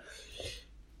 gentlemen.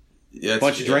 Yeah,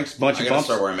 bunch of drinks, bunch of bumps. I gotta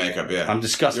start wearing makeup, I'm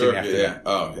disgusting after that.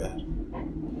 Oh,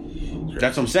 okay.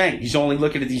 That's what I'm saying. He's only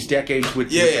looking at these decades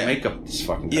with the makeup. This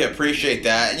fucking guy. Yeah, appreciate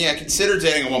that. And consider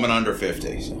dating a woman under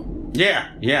 50. So.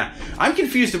 Yeah. I'm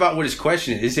confused about what his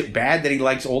question is. Is it bad that he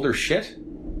likes older shit?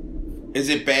 Is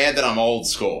it bad that I'm old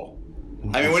school?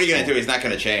 I mean, what are you going to do? He's not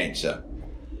going to change, so...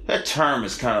 That term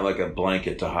is kind of like a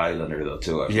blanket to hide under, though,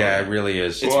 too. It really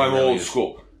is. I'm old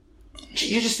school.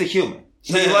 You're just a human.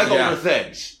 So you like older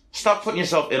things. Stop putting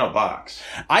yourself in a box.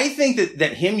 I think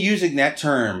that him using that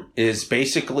term is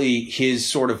basically his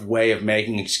sort of way of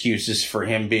making excuses for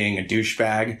him being a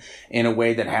douchebag in a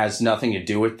way that has nothing to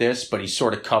do with this, but he's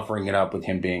sort of covering it up with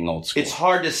him being old school. It's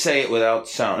hard to say it without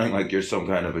sounding like you're some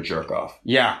kind of a jerk-off.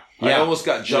 Yeah. I almost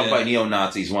got jumped by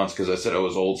neo-Nazis once because I said I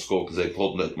was old school because they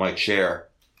pulled my chair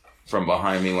from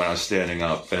behind me when I was standing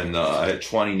up, and I had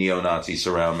 20 neo-Nazis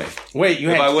surround me. Wait,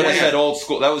 if I would have said old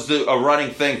school, that was a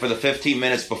running thing for the 15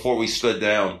 minutes before we stood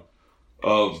down.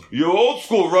 Of, you're old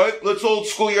school, right? Let's old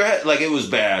school your head. Like, it was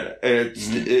bad.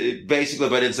 Basically,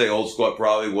 if I didn't say old school, I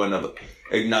probably wouldn't have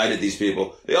ignited these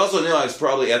people. They also knew I was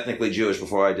probably ethnically Jewish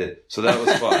before I did, so that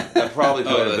was fun. That probably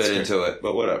put a bit into it,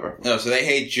 but whatever. No, so they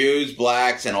hate Jews,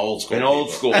 blacks, and old school. And old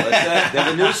school. That's it.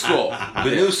 They're the new school.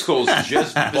 The new school's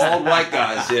just bald white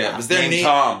guys. Yeah, but they're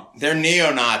Tom. They're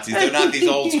neo-Nazis. They're not these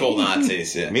old school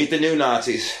Nazis. Yeah. Meet the new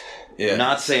Nazis. Yeah.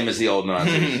 Not same as the old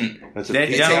Nazis. They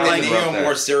take the neo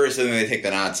more seriously than they take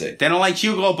the Nazi. They don't like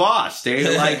Hugo Boss.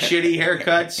 They like shitty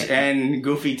haircuts and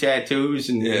goofy tattoos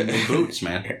and boots,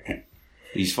 man.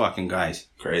 These fucking guys.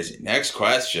 Crazy. Next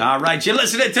question. All right, you're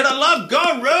listening to the Love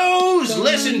Gurus.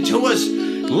 Listen to us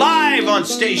live on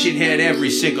Station Head every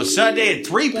single Sunday at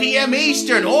 3 p.m.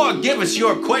 Eastern, or give us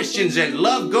your questions at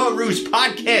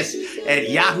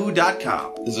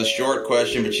loveguruspodcast@yahoo.com. This is a short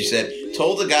question, but she said,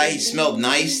 told the guy he smelled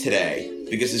nice today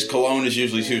because his cologne is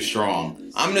usually too strong.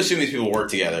 I'm going to assume these people work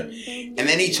together. And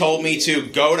then he told me to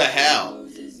go to hell.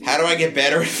 How do I get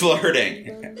better at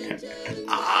flirting?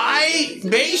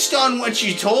 Based on what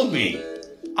you told me,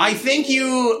 I think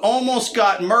you almost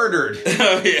got murdered.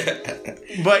 Oh, yeah.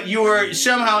 But you were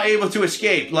somehow able to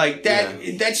escape. Like,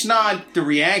 that's not the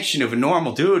reaction of a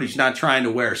normal dude who's not trying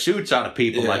to wear suits out of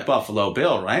people like Buffalo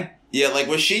Bill, right? Yeah, like,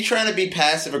 was she trying to be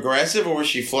passive-aggressive, or was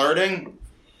she flirting?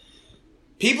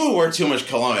 People who wear too much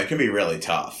cologne, it can be really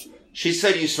tough. She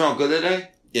said you smell good today?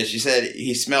 Yeah, she said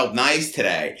he smelled nice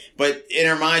today. But in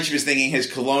her mind, she was thinking his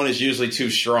cologne is usually too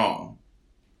strong.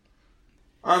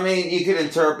 I mean, you could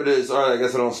interpret it as, all right, I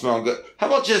guess I don't smell good. How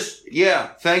about just,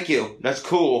 thank you. That's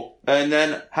cool. And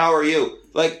then, how are you?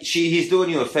 Like, he's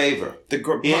doing you a favor.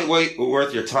 He ain't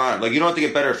worth your time. Like, you don't have to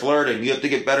get better at flirting. You have to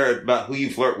get better about who you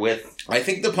flirt with. I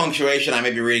think the punctuation, I may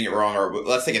be reading it wrong, or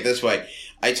let's think it this way.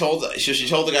 She told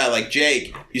the guy, like,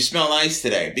 Jake, you smell nice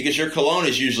today, because your cologne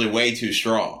is usually way too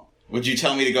strong. Would you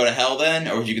tell me to go to hell then,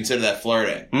 or would you consider that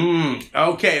flirting?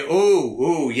 Okay.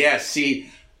 Ooh, yes.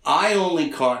 See, I only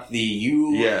caught the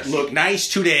you look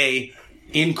nice today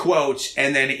in quotes,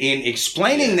 and then in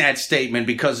explaining that statement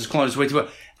because his cologne is way too.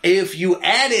 If you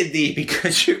added the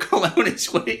because your cologne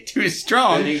is way too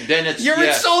strong, then you're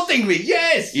insulting me.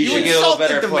 Yes, you should get a little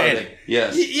better at flirting.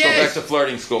 Yes, go back to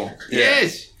flirting school.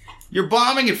 Yes. You're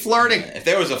bombing at flirting. If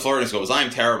there was a flirting school, I'm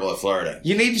terrible at flirting.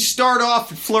 You need to start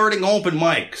off at flirting open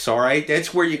mics, all right?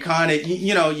 That's where you kind of,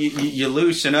 you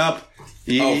loosen up.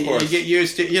 You get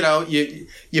used to,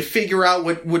 you figure out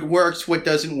what works, what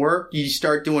doesn't work. You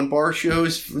start doing bar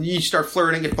shows. You start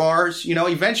flirting at bars.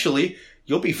 Eventually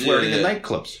you'll be flirting at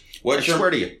nightclubs. I swear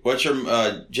to you.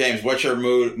 James, what's your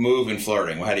move in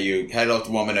flirting? How do you let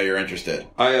the woman know you're interested?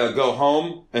 I go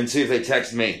home and see if they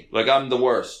text me. Like, I'm the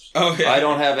worst. Okay. I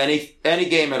don't have any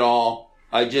game at all.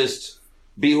 I just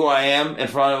be who I am in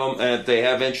front of them, and if they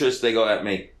have interest, they go at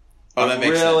me. Oh, that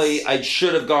makes sense. I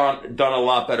should have done a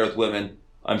lot better with women.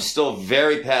 I'm still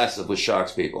very passive with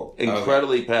shocks people.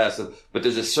 Incredibly passive. But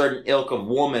there's a certain ilk of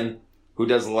woman who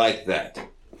doesn't like that.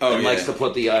 And likes to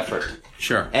put the effort.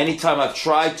 Sure. Anytime I've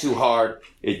tried too hard,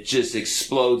 it just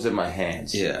explodes in my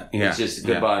hands. Yeah. It's just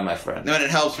goodbye, my friend. No, and it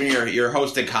helps when you're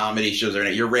hosting comedy shows, or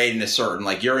you're rating a certain,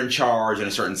 like, you're in charge and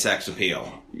a certain sex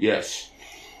appeal. Yes.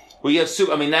 Well, you have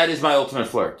that is my ultimate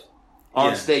flirt.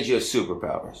 On stage, you have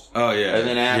superpowers. Oh, yeah. And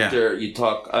then after you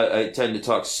talk, I tend to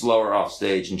talk slower off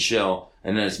stage and chill,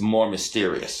 and then it's more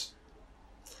mysterious.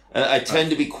 I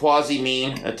tend to be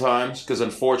quasi-mean at times, because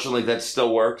unfortunately that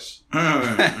still works. Ladies,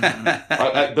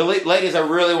 I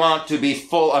really want to be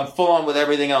I'm full on with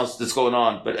everything else that's going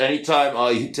on. But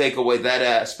anytime you take away that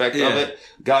aspect of it,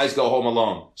 guys go home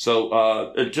alone.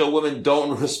 So until women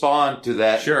don't respond to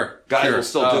that, guys will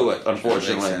still do it,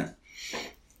 unfortunately.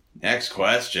 Next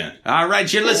question. All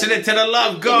right, you're listening to the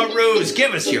Love Gurus.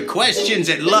 Give us your questions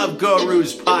at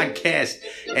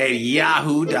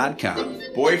loveguruspodcast@yahoo.com.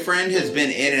 Boyfriend has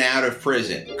been in and out of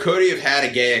prison. Could he have had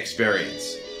a gay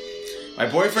experience? My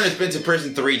boyfriend has been to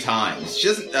prison 3 times,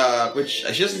 which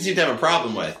she doesn't seem to have a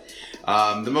problem with.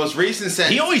 The most recent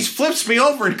sentence. He always flips me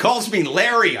over and calls me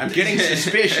Larry. I'm getting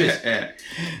suspicious. Yeah.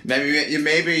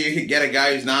 Maybe you could get a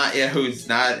guy who's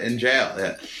not in jail.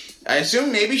 Yeah. I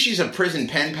assume maybe she's a prison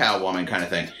pen pal woman kind of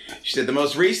thing. She said the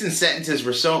most recent sentences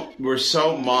were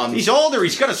so months. He's older.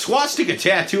 He's got a swastika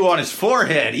tattoo on his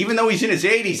forehead. Even though he's in his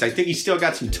 80s, I think he's still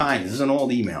got some time. This is an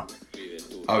old email.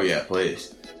 Oh yeah,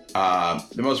 please. The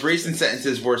most recent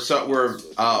sentences were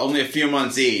only a few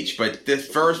months each, but this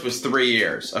first was 3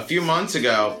 years. A few months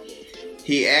ago,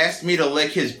 he asked me to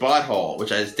lick his butthole,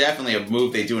 which is definitely a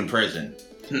move they do in prison.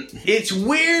 It's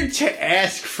weird to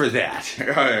ask for that. Oh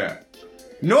yeah.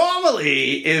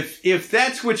 Normally, if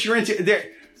that's what you're into,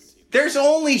 there's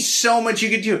only so much you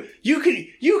can do. You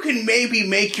can maybe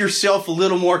make yourself a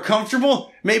little more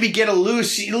comfortable. Maybe get a little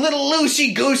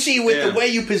loosey-goosey with the way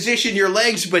you position your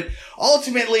legs. But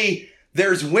ultimately,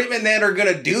 there's women that are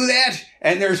going to do that,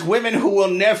 and there's women who will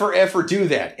never, ever do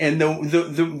that. And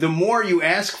the more you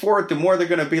ask for it, the more they're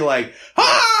going to be like,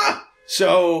 ah!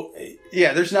 So,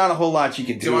 yeah, there's not a whole lot you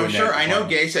can do. So I'm sure, I know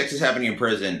gay sex is happening in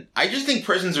prison. I just think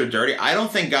prisons are dirty. I don't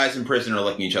think guys in prison are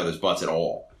licking each other's butts at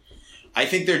all. I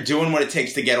think they're doing what it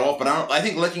takes to get off, but I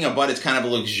think licking a butt is kind of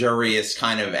a luxurious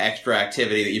kind of extra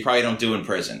activity that you probably don't do in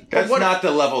prison. That's not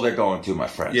the level they're going to, my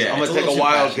friend. Yeah, I'm going to take a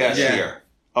wild guess here.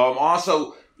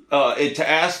 Also, to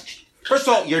ask, first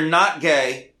of all, you're not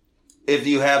gay if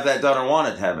you have that done or want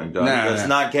it having done. That's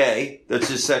not gay. That's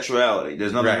just sexuality.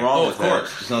 There's nothing wrong with that. Of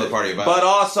course. It's another part of your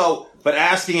body. But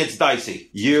asking, it's dicey.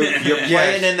 You're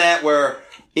playing in that where,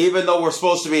 even though we're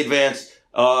supposed to be advanced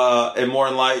and more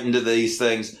enlightened to these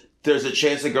things, there's a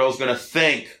chance the girl's going to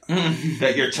think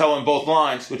that you're telling both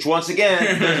lines, which once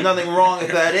again, there's nothing wrong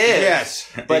if that is.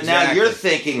 Yes. But now you're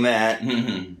thinking that,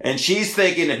 and she's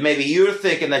thinking that maybe you're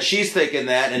thinking that she's thinking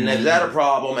that, and is that a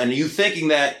problem? And you thinking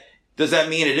that, does that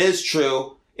mean it is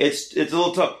true? It's a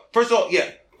little tough. First of all,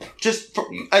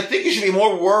 I think you should be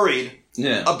more worried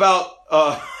about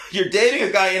you're dating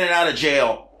a guy in and out of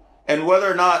jail, and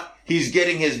whether or not he's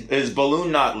getting his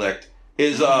balloon knot licked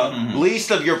is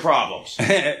least of your problems. Right.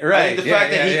 I think the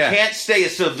fact that he can't stay a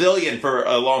civilian for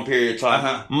a long period of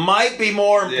time might be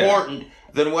more important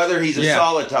than whether he's a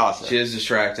solid tosser. She is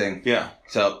distracting. Yeah.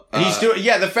 So he's doing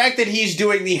the fact that he's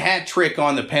doing the hat trick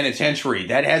on the penitentiary,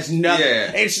 that has nothing.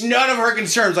 It's none of her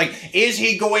concerns. Like, is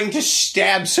he going to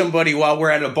stab somebody while we're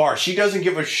at a bar? She doesn't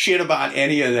give a shit about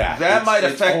any of that. That might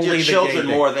affect your children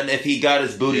more than if he got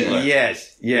his booty licked.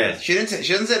 Yes. She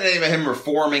doesn't say anything about him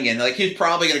reforming, and like he's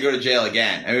probably going to go to jail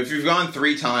again. I mean, if you've gone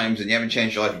 3 times and you haven't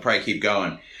changed your life, you probably keep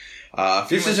going.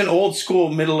 This is an old school,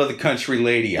 middle of the country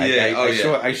lady.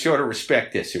 I sort of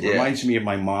respect this. It reminds me of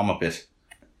my mom a bit.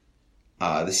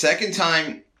 The second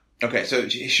time, okay, so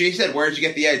she said, "Where'd you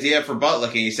get the idea for butt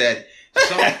licking?" He said,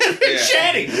 They're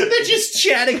chatting. They're just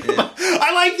chatting.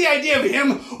 I like the idea of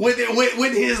him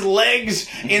with his legs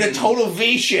in a total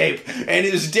V shape and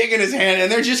his dick in his hand,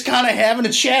 and they're just kind of having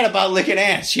a chat about licking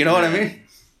ass. You know what I mean?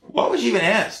 Why would you even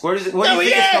ask? Where do you think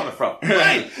it's coming from?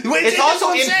 Right. It's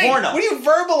also in porno. When you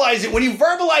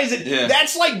verbalize it,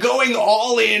 that's like going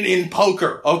all in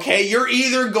poker. Okay, you're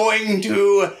either going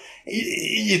to.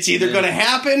 It's either going to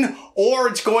happen or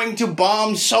it's going to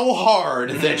bomb so hard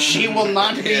that she will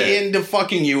not be into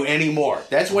fucking you anymore.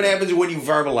 That's what happens when you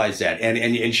verbalize that,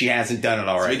 and she hasn't done it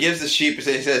already. So he gives the sheep. He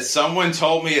says, "Someone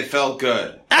told me it felt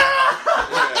good."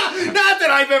 Not that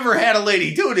I've ever had a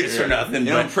lady do this or nothing.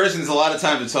 You know, in prison's a lot of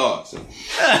time to talk. So.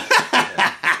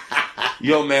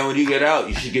 Yo, man, when you get out,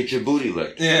 you should get your booty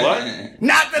licked. Yeah. What?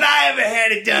 Not that I ever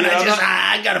had it done.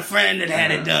 I got a friend that had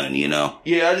it done, you know.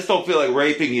 Yeah, I just don't feel like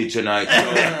raping you tonight. So,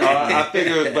 I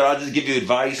figure, but I'll just give you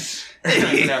advice. You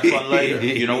can have fun later,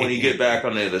 you know, when you get back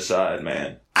on the other side,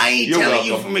 man. I ain't telling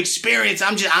you from experience.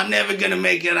 I'm never going to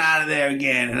make it out of there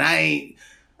again. And I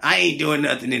ain't doing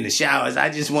nothing in the showers. I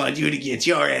just want you to get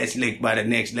your ass licked by the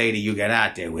next lady you got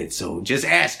out there with. So just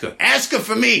ask her. Ask her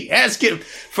for me. Ask him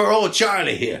for old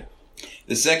Charlie here.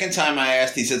 The second time I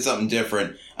asked, he said something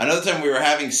different. Another time we were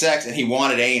having sex and he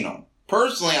wanted anal.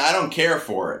 Personally, I don't care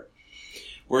for it.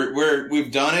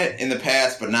 We've done it in the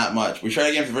past, but not much. We tried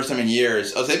again for the first time in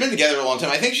years. Oh, so they've been together a long time.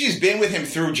 I think she's been with him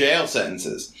through jail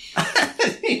sentences.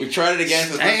 We tried it again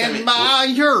for the first time. And by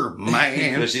your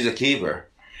man. Because she's a keeper.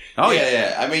 Oh,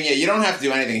 yeah. I mean, you don't have to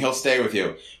do anything. He'll stay with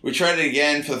you. We tried it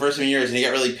again for the first time in years, and he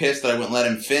got really pissed that I wouldn't let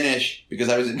him finish because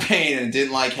I was in pain and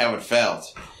didn't like how it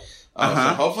felt. So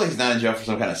hopefully he's not in jail for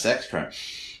some kind of sex crime.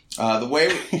 The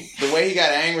way he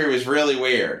got angry was really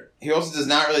weird. He also does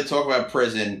not really talk about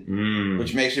prison,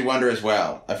 which makes me wonder as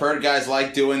well. I've heard guys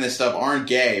like doing this stuff aren't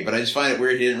gay, but I just find it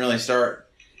weird he didn't really start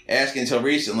asking until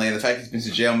recently, and the fact he's been to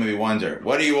jail made me wonder.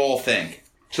 What do you all think?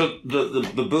 So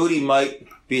the booty might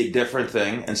be a different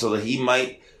thing, and so that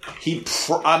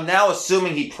I'm now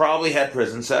assuming he probably had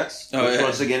prison sex, which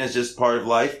once again is just part of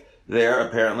life there,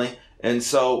 apparently. And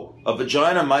so a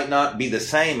vagina might not be the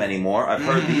same anymore. I've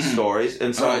heard these stories,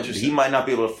 and so he might not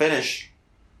be able to finish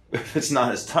if it's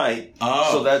not as tight.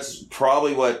 Oh. So that's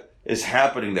probably what is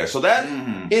happening there. So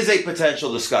that is a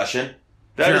potential discussion.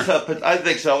 I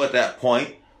think so at that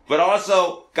point. But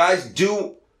also, guys,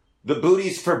 the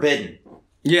booty's forbidden.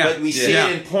 Yeah. But we see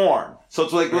it in porn. So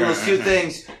it's like one of those few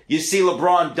things, you see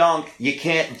LeBron dunk, you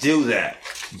can't do that.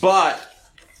 But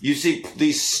you see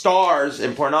these stars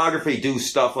in pornography do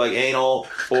stuff like anal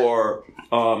or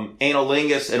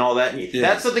analingus and all that.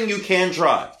 That's something you can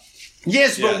try.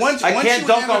 Yes, but once I can't you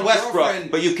dunk have on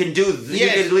Westbrook, but you can you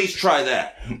can at least try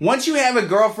that. Once you have a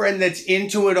girlfriend that's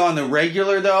into it on the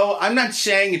regular, though, I'm not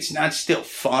saying it's not still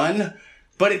fun,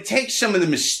 but it takes some of the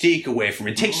mystique away from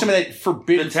it. It takes some of that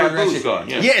forbidden. The taboo's gone.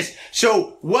 Yeah. Yes.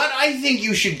 So what I think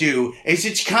you should do is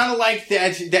it's kind of like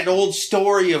that old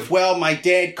story of, well, my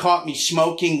dad caught me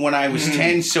smoking when I was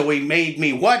 10, so he made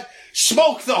me what?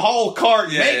 Smoke the whole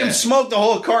carton. Make him smoke the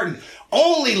whole carton.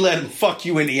 Only let him fuck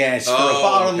you in the ass for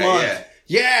about a month.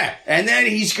 Yeah. And then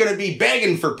he's going to be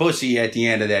begging for pussy at the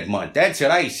end of that month. That's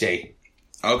what I say.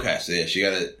 Okay. So she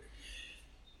got to...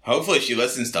 Hopefully she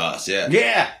listens to us,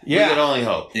 Yeah. We can only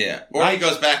hope. Yeah. Or he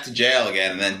goes back to jail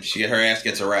again and then her ass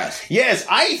gets arrested. Yes,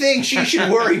 I think she should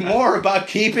worry more about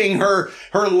keeping her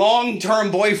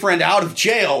long-term boyfriend out of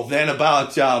jail than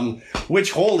about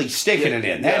which hole he's sticking it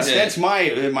in. That's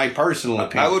my personal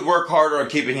opinion. I would work harder on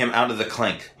keeping him out of the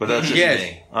clink, but that's just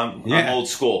me. I'm old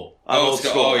school. I've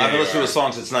been listening to a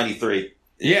song since 93.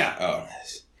 Yeah. Oh,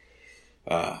 nice.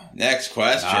 Next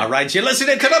question. All right, you're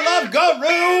listening to the Love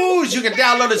Gurus. You can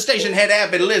download the Station Head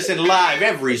app and listen live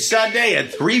every Sunday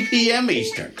at 3 p.m.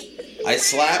 Eastern. I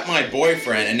slapped my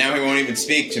boyfriend, and now he won't even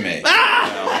speak to me.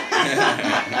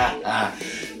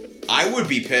 I would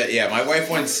be pissed. Yeah, my wife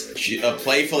once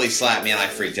playfully slapped me, and I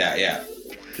freaked out. Yeah.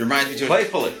 It reminds me too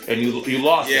playfully, and you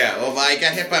lost. Yeah, well, I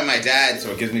got hit by my dad,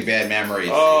 so it gives me bad memories.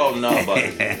 Oh no,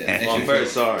 buddy. Well, I'm very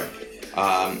sorry.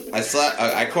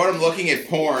 I caught him looking at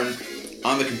porn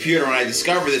on the computer. When I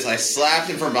discovered this, I slapped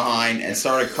him from behind and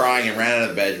started crying and ran out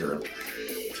of the bedroom.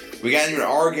 We got into an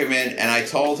argument, and I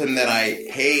told him that I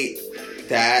hate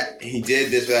that he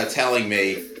did this without telling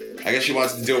me. I guess she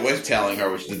wants to do it with telling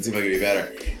her, which doesn't seem like it'd be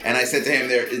better. And I said to him,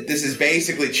 this is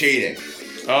basically cheating.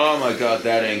 Oh my god,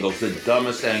 that angle's the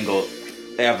dumbest angle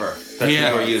ever. That's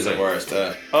what we're using. The worst.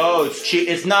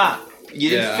 It's not. You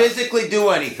didn't physically do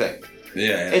anything.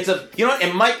 Yeah. It's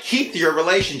it might keep your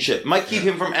relationship. It might keep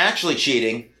him from actually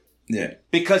cheating. Yeah.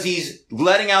 Because he's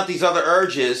letting out these other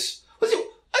urges.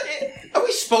 Are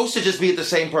we supposed to just be with the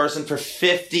same person for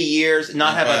 50 years and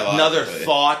not have another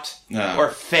thought or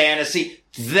fantasy?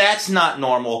 That's not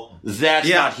normal. That's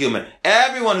not human.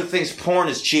 Everyone who thinks porn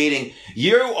is cheating,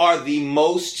 you are the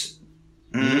most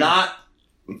not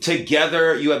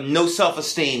together. You have no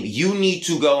self-esteem. You need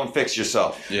to go and fix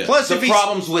yourself. Yeah. Plus, the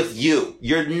problem's with you.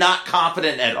 You're not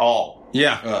confident at all.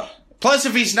 Yeah. Plus,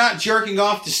 if he's not jerking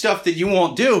off to stuff that you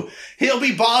won't do, he'll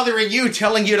be bothering you,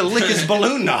 telling you to lick his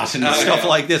balloon knot and stuff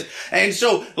like this. And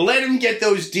so let him get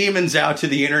those demons out to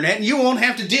the internet, and you won't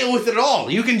have to deal with it at all.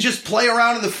 You can just play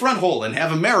around in the front hole and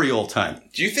have a merry old time.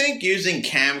 Do you think using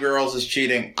cam girls is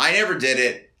cheating? I never did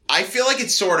it. I feel like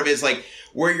it sort of is, like,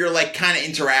 where you're, like, kind of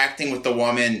interacting with the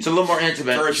woman. It's a little more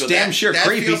intimate. It's damn sure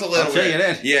creepy. Feels a little I'll tell you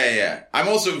that. Yeah. I'm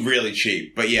also really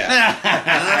cheap, but yeah.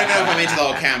 I don't know if I'm into the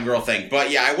whole cam girl thing,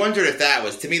 but yeah, I wondered if that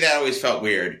was, to me that always felt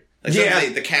weird. Like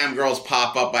sometimes the cam girls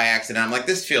pop up by accident. I'm like,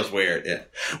 this feels weird. Yeah.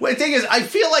 Well, the thing is, I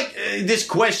feel like this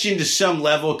question to some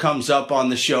level comes up on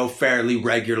the show fairly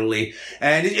regularly.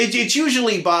 And it's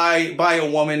usually by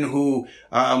a woman who,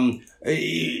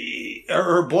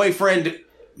 her boyfriend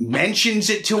mentions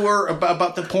it to her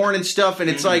about the porn and stuff, and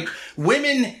it's like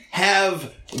women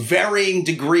have varying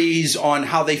degrees on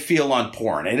how they feel on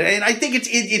porn, and I think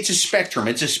it's a spectrum.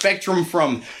 It's a spectrum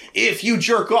from, if you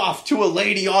jerk off to a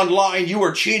lady online, you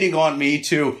are cheating on me,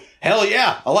 to, hell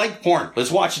yeah, I like porn,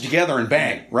 let's watch it together and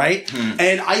bang, right?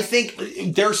 And I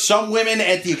think there's some women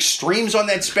at the extremes on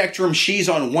that spectrum. She's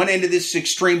on one end of this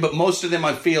extreme, but most of them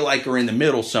I feel like are in the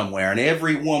middle somewhere, and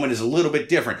every woman is a little bit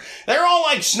different. They're all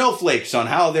like snowflakes on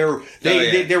how they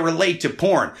relate to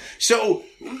porn. So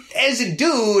as a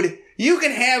dude, you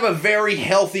can have a very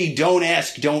healthy don't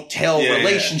ask, don't tell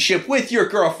relationship with your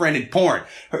girlfriend in porn.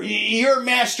 Your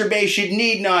masturbation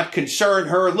need not concern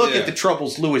her. Look at the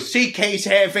troubles Louis C.K.'s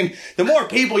having. The more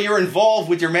people you're involved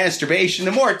with your masturbation,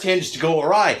 the more it tends to go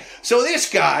awry. So this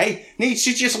guy needs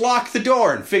to just lock the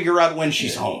door and figure out when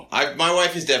she's home. My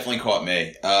wife has definitely caught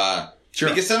me. Sure.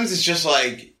 Because sometimes it's just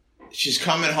like, she's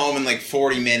coming home in like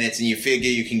 40 minutes and you figure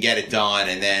you can get it done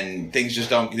and then things just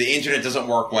don't, the internet doesn't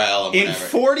work well. And in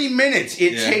 40 minutes,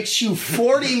 it takes you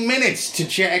 40 minutes to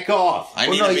jack off. Well,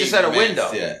 no, he just had a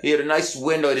window. Yeah. He had a nice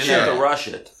window. He didn't have to rush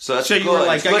it. So that's good. You were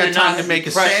like, I got time to make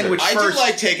a sandwich first. I do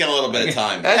like taking a little bit of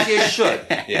time. As you should.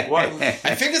 Yeah.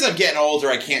 I think as I'm getting older,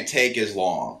 I can't take as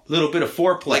long. A little bit of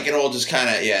foreplay. Like it'll just kind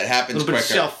of, it happens quicker. A little bit of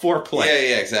self-foreplay.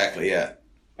 Yeah, exactly, yeah.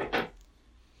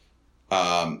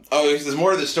 There's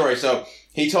more to the story. So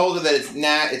he told her that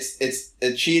it's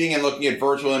cheating and looking at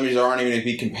virtual images aren't even to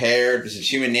be compared.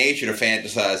 It's human nature to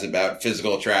fantasize about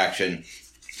physical attraction.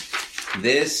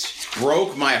 This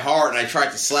broke my heart, and I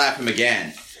tried to slap him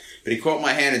again. But he caught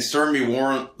my hand and certainly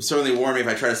warned me if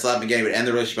I tried to slap him again, he would end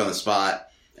the relationship on the spot.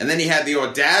 And then he had the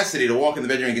audacity to walk in the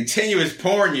bedroom and continue his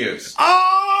porn use.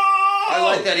 Oh! I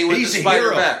like that he went to spite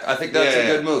her back. I think that's a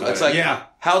good move. It's like,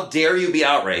 how dare you be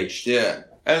outraged? Yeah.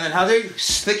 And then how dare you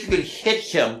think you could hit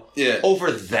him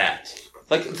over that?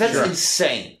 Like, that's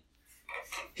insane.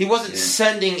 He wasn't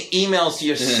sending emails to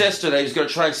your sister that he was going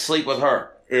to try and sleep with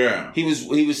her. Yeah. He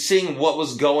was seeing what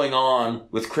was going on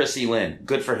with Chrissy Lynn.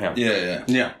 Good for him.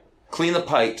 Yeah. Clean the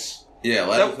pipes. Yeah,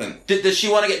 let him. Does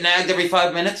she want to get nagged every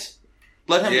 5 minutes?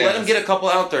 Let him get a couple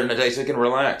out there in the day so he can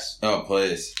relax. Oh,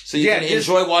 please. So you can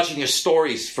enjoy watching your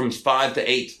stories from 5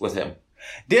 to 8 with him.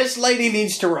 This lady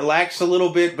needs to relax a little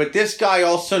bit, but this guy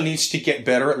also needs to get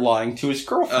better at lying to his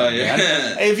girlfriend,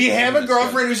 man. If you have a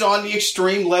girlfriend who's on the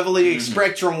extreme level of the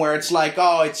spectrum where it's like,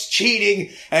 oh, it's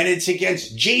cheating and it's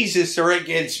against Jesus or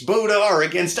against Buddha or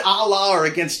against Allah or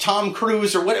against Tom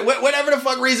Cruise or whatever the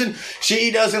fuck reason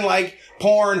she doesn't like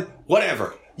porn,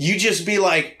 whatever. You just be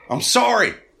like, I'm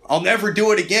sorry. I'll never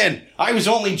do it again. I was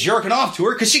only jerking off to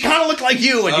her because she kind of looked like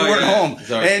you and you weren't home.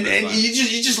 And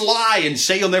you just lie and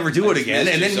say you'll never do it again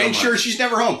and then make sure she's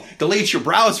never home. Delete your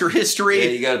browser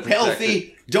history. You gotta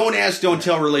healthy. Don't ask, don't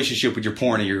tell relationship with your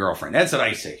porn and your girlfriend. That's what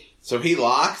I say. So he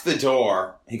locked the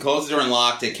door. He closed the door and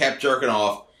locked it, kept jerking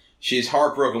off. She's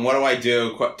heartbroken. What do I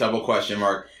do? Double question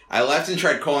mark. I left and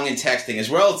tried calling and texting, as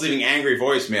well as leaving angry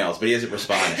voicemails, but he hasn't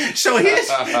responded. So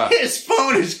his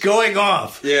phone is going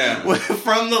off. Yeah.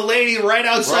 From the lady right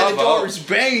outside the door who's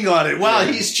banging on it. Wow,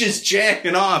 he's just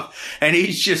jacking off. And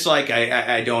he's just like,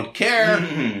 I don't care.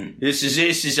 Mm-hmm. This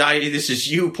is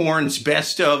you porn's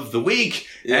best of the week,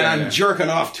 and I'm jerking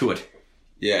off to it.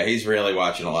 Yeah, he's really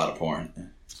watching a lot of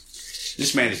porn.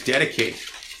 This man is dedicated.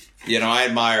 You know, I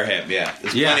admire him, yeah.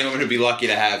 There's plenty of women who'd be lucky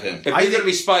to have him. If you're going to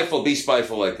be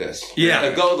spiteful like this.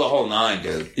 Yeah. Go the whole 9,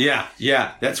 dude.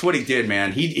 Yeah. That's what he did,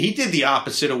 man. He did the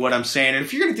opposite of what I'm saying. And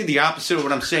if you're going to do the opposite of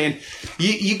what I'm saying,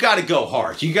 you got to go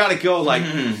hard. You got to go like,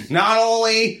 not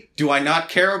only do I not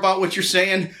care about what you're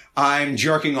saying, I'm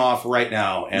jerking off right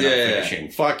now and I'm finishing.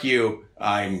 Fuck you.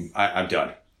 I'm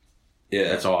done. Yeah.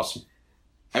 That's awesome.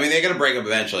 I mean, they're going to break up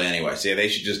eventually anyway, so they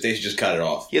should just cut it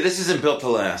off. Yeah, this isn't built to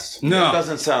last. No. It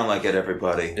doesn't sound like it,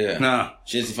 everybody. Yeah. No.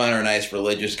 She needs to find her a nice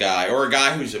religious guy, or a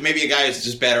guy who's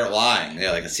just better at lying.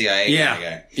 Yeah, like a CIA kind of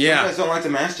guy. Yeah. Some guys don't like to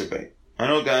masturbate. I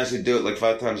know guys who do it like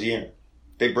 5 times a year.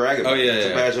 They brag about it. It's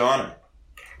a badge of honor.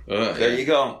 There you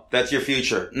go. That's your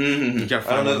future. Mm-hmm.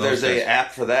 I don't know if there's an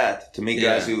app for that to meet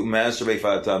guys who masturbate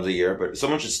 5 times a year, but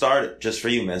someone should start it just for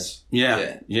you, miss.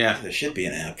 Yeah. There should be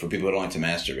an app for people who don't like to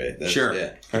masturbate. Sure.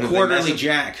 Yeah. Quarterly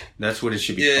Jack. That's what it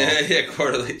should be called. Yeah,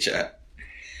 Quarterly Jack.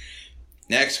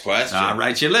 Next question. All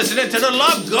right, you're listening to the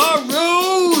Love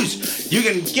Gurus. You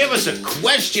can give us a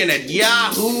question at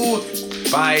Yahoo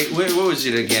by, what was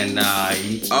it again?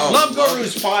 Love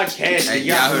Gurus Podcast at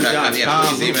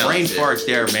yahoo.com. Brain fart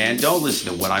there, man. Don't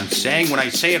listen to what I'm saying when I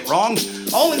say it wrong.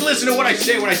 Only listen to what I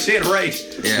say when I say it right.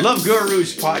 Yeah. Love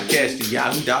Gurus Podcast at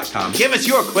yahoo.com. Give us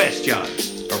your question.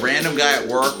 A random guy at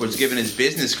work was given his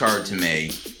business card to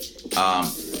me.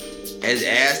 Has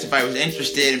asked if I was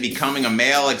interested in becoming a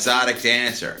male exotic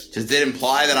dancer. Does it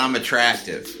imply that I'm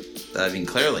attractive? I mean,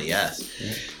 clearly, yes.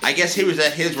 Yeah. I guess he was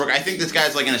at his work. I think this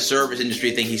guy's like in a service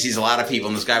industry thing. He sees a lot of people,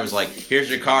 and this guy was like,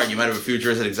 here's your card. You might have a future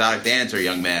as an exotic dancer,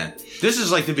 young man. This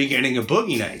is like the beginning of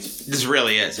Boogie Nights. This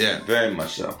really is, yeah. Very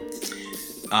much so.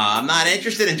 I'm not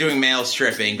interested in doing male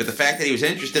stripping, but the fact that he was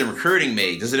interested in recruiting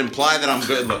me, does it imply that I'm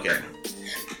good looking?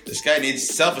 This guy needs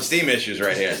self-esteem issues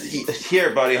right here.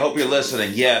 Here, buddy, hope you're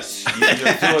listening. Yes, you're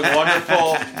doing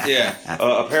wonderful. Yeah.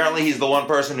 Apparently, he's the one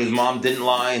person whose mom didn't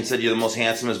lie and said you're the most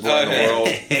handsomest boy in the world.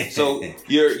 So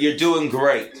you're doing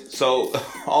great. So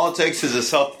all it takes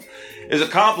is a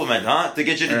compliment, huh, to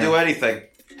get you to do anything.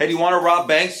 Hey, do you want to rob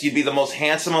banks? You'd be the most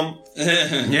handsome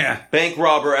bank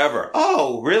robber ever.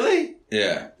 Oh, really?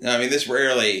 Yeah. I mean, this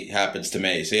rarely happens to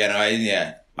me. So,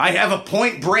 I have a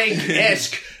Point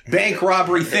Break-esque bank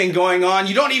robbery thing going on.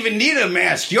 You don't even need a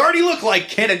mask. You already look like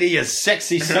Kennedy, you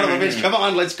sexy son of a bitch. Come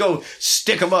on, let's go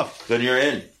stick him up. Then you're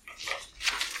in.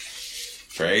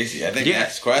 Crazy. I think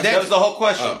that's the question. That was the whole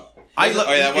question.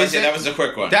 That was a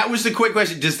quick one. That was the quick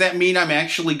question. Does that mean I'm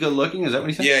actually good looking? Is that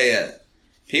what he said? Yeah.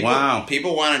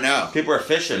 People want to know. People are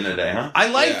fishing today, huh? I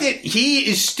like that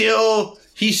he's still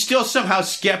somehow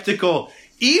skeptical.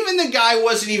 Even the guy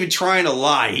wasn't even trying to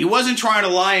lie. He wasn't trying to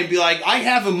lie and be like, I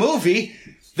have a movie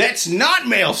that's not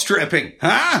male stripping,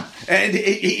 And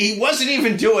he wasn't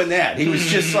even doing that. He was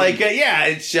just like,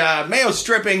 it's male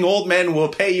stripping. Old men will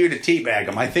pay you to teabag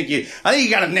them. I think you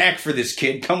got a knack for this,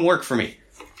 kid. Come work for me.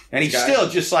 And he's still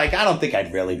just like, I don't think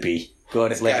I'd really be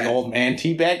good at letting an old man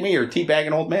teabag me or teabag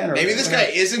an old man. Or maybe this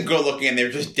guy isn't good looking and they're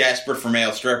just desperate for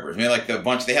male strippers. Maybe like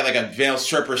they had like a male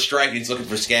stripper strike and he's looking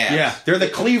for scabs. Yeah, they're the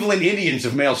Cleveland Indians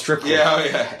of male strippers.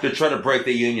 Yeah. They're trying to break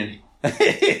the union.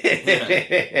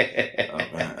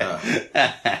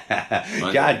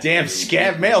 Goddamn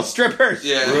scab male strippers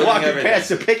walking past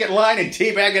the picket line and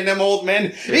teabagging them old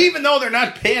men, even though they're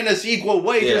not paying us equal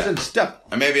wages and stuff.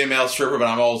 I may be a male stripper, but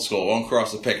I'm old school. Won't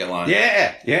cross the picket line.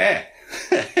 Yeah.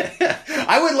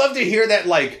 I would love to hear that,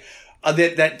 like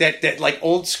that like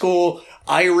old school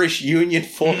Irish Union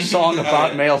folk song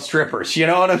about male strippers. You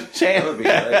know what I'm saying? That would be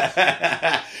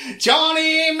great.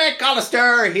 Johnny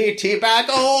McAllister, he teabagged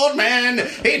old men.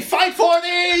 He'd fight for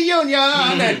the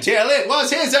Union until it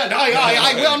was his.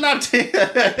 I will not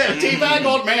teabag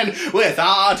old men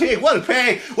without equal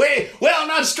pay. We will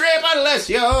not strip unless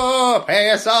you pay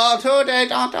us all today.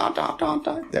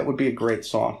 That would be a great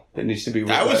song. That needs to be.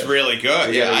 That was really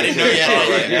good. Yeah, I didn't know you had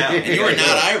it right now. And you were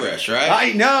not Irish, right?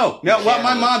 I know. No, well,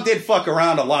 my mom did fuck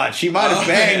around a lot. She might have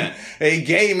banged a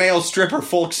gay male stripper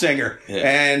folk singer,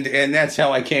 and that's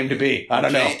how I came to be. I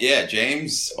don't know. Yeah,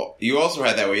 James, you also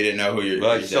had that where you didn't know who your.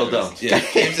 Well, you still don't. Yeah,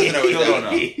 James doesn't know who you don't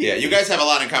know. Yeah, you guys have a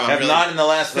lot in common. Have not in the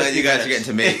last 50 you guys minutes.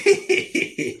 are getting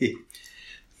to me.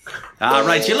 All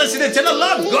right, you're listening to the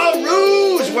Love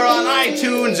Gurus. We're on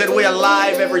iTunes and we are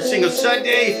live every single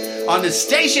Sunday on the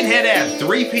Station Head app,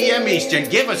 3 p.m. Eastern.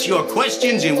 Give us your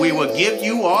questions and we will give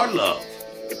you our love.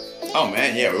 Oh,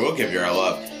 man, yeah, we will give you our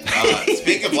love.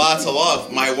 Speaking of lots of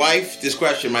love, my wife just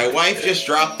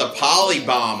dropped the poly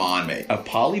bomb on me. A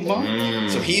poly bomb?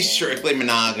 So he's strictly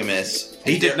monogamous.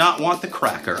 He did not want the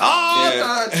cracker. Oh,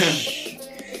 yeah.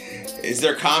 Is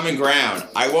there common ground?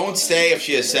 I won't stay if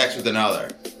she has sex with another.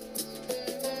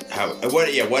 What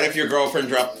if your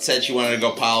girlfriend said she wanted to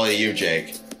go poly to you,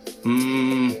 Jake?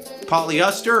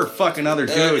 Polyester or fucking other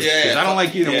dudes? Because I don't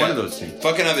like either one of those things.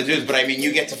 Fucking other dudes, but I mean,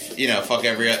 you get to, fuck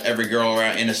every girl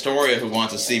around in Astoria who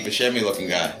wants a Steve Buscemi looking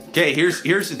guy. Okay, here's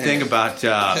the thing about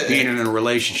being in a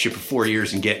relationship for 4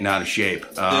 years and getting out of shape.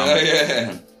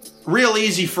 Real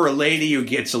easy for a lady who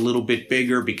gets a little bit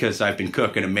bigger because I've been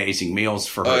cooking amazing meals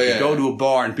for her to go to a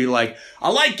bar and be like, I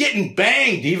like getting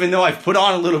banged even though I've put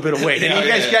on a little bit of weight. Any you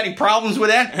guys got any problems with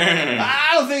that?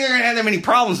 I don't think they're going to have that many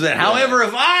problems with that. However,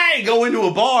 if I go into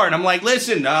a bar and I'm like,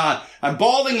 listen, I'm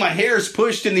balding, my hair's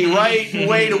pushed in the right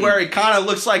way to where it kind of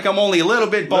looks like I'm only a little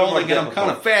bit balding and I'm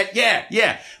kind of fat. Yeah,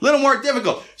 a little more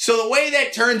difficult. So the way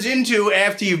that turns into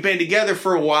after you've been together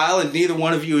for a while and neither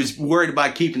one of you is worried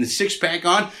about keeping the six-pack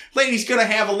on, lady's going to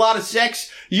have a lot of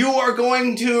sex. You are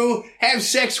going to have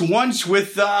sex once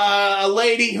with a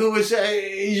lady who is,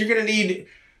 you're going to need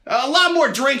a lot more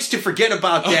drinks to forget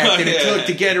about that than it took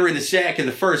to get her in the sack in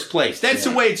the first place. That's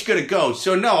the way it's going to go.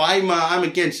 So no, I'm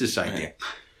against this idea.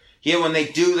 Yeah, when they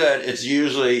do that, it's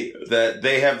usually that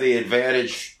they have the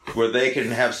advantage where they can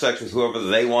have sex with whoever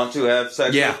they want to have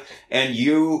sex with, and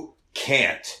you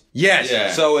can't. Yes.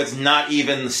 Yeah. So it's not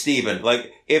even Steven.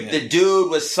 Like, if the dude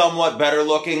was somewhat better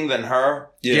looking than her,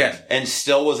 and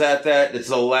still was at that, it's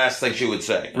the last thing she would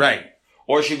say. Right.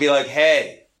 Or she'd be like,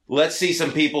 hey, let's see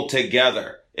some people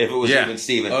together. If it was even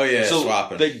Steven. Oh, yeah, so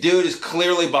swapping. The dude is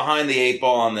clearly behind the 8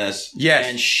 ball on this. Yes.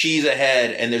 And she's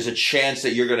ahead, and there's a chance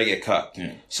that you're going to get cut.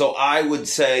 Yeah. So I would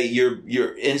say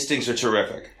your instincts are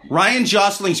terrific. Ryan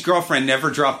Josling's girlfriend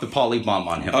never dropped the poly bomb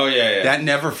on him. Oh, yeah. That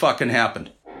never fucking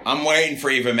happened. I'm waiting for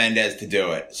Eva Mendes to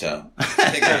do it, so. I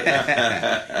think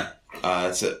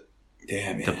that's it.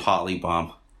 Damn, man. The poly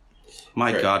bomb.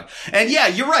 My God. And yeah,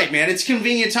 you're right, man. It's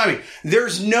convenient timing.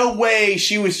 There's no way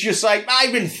she was just like,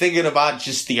 I've been thinking about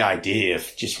just the idea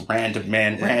of just random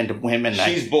men, random women.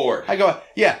 She's bored. I go,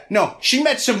 no, she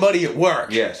met somebody at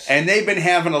work. Yes. And they've been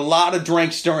having a lot of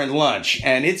drinks during lunch.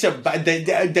 And it's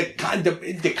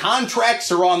the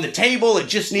contracts are on the table. It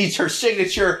just needs her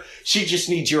signature. She just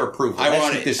needs your approval. I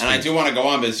do want to go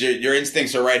on, but your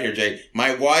instincts are right here, Jay.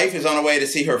 My wife is on her way to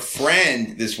see her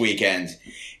friend this weekend.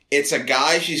 It's a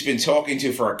guy she's been talking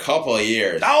to for a couple of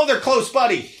years. Oh, they're close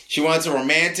buddy. She wants a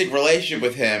romantic relationship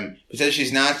with him, but says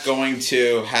she's not going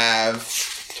to have...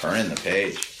 Turn in the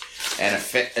page.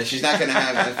 She's not going to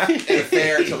have an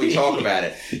affair until we talk about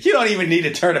it. You don't even need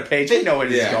to turn a page. They know where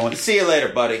it's going. See you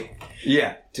later, buddy.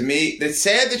 Yeah. To me, it's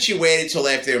sad that she waited till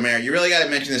after they were married. You really got to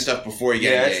mention this stuff before you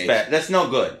get engaged. Yeah, that's bad. That's no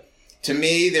good. To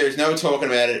me, there's no talking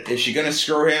about it. Is she going to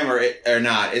screw him or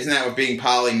not? Isn't that what being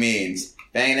poly means?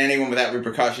 Banging anyone without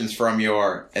repercussions from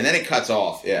your... And then it cuts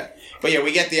off, yeah. But yeah,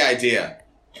 we get the idea.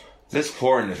 This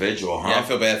poor individual, huh? Yeah, I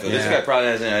feel bad for this guy. Probably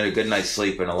hasn't had a good night's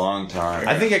sleep in a long time.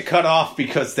 I think it cut off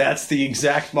because that's the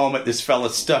exact moment this fella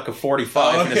stuck a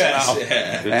 45 in his mouth.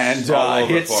 Yeah. And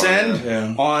hit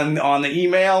send on the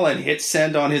email and hit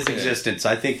send on his existence.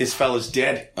 I think this fella's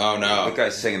dead. Oh, no. That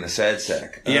guy's singing the sad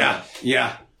sack.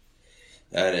 Yeah.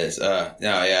 That is,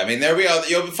 I mean, there we go.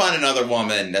 You'll find another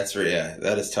woman.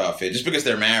 That is tough. Just because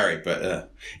they're married,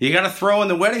 but you got to throw in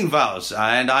the wedding vows.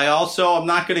 And I'm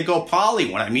not going to go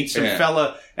poly when I meet some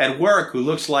fella at work who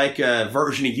looks like a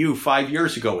version of you 5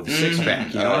 years ago with a six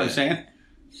pack. You know what I'm saying?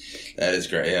 That is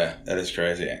great. Yeah, that is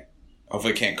crazy.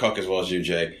 Hopefully, can't cook as well as you,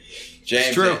 Jake.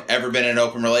 James, ever been in an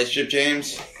open relationship,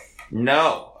 James?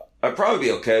 No, I'd probably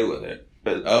be okay with it,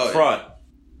 but up front.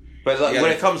 But when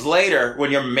it comes later,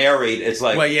 when you're married, it's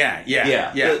like... Well, yeah.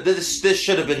 This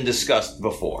should have been discussed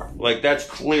before. Like, that's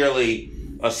clearly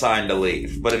a sign to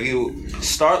leave. But if you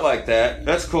start like that,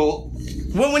 that's cool.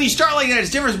 Well, when you start like that, it's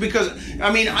different because,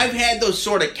 I mean, I've had those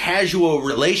sort of casual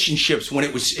relationships when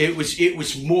it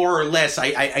was more or less,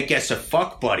 I guess, a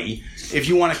fuck buddy. If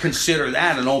you want to consider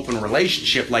that an open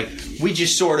relationship, like, we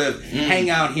just sort of hang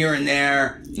out here and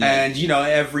there, and,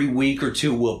 every week or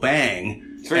two we'll bang.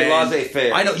 It's very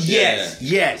laissez-faire. I know.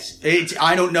 Yes.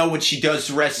 I don't know what she does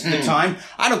the rest of the time.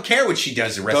 I don't care what she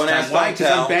does the rest of the time. Why? Because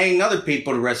I'm banging other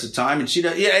people the rest of the time, and she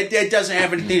does. Yeah, it doesn't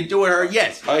have anything to do with her.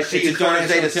 Yes. I see you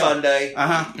Thursday to Sunday.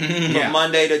 From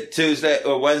Monday to Tuesday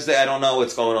or Wednesday. I don't know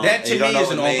what's going on. That to me is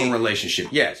an open relationship.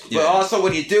 Yes. But also,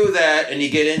 when you do that and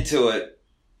you get into it,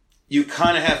 you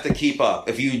kind of have to keep up.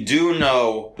 If you do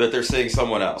know that they're seeing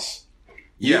someone else,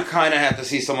 you kind of have to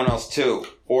see someone else too.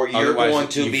 Or you're going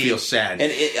to feel sad.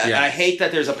 And I hate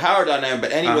that there's a power dynamic,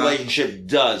 but any relationship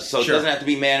does. So it doesn't have to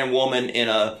be man and woman in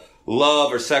a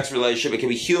love or sex relationship. It can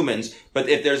be humans. But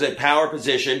if there's a power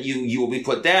position, you will be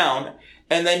put down,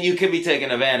 and then you can be taken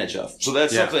advantage of. So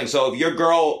that's something. So if your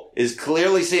girl is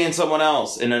clearly seeing someone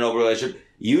else in an open relationship,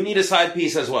 you need a side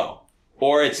piece as well.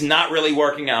 Or it's not really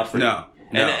working out for you. No.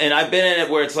 And I've been in it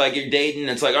where it's like you're dating,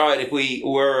 it's like, all right, if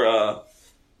we're...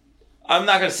 I'm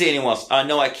not going to see anyone else. I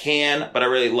know I can, but I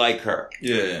really like her.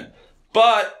 Yeah.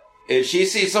 But if she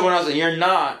sees someone else and you're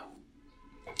not,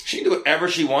 she can do whatever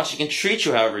she wants. She can treat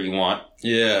you however you want.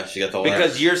 Yeah, she got the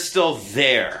because you're still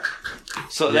there.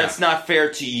 So that's not fair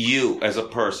to you as a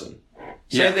person.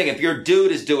 Same thing. If your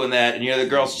dude is doing that and you're the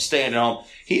girl staying at home,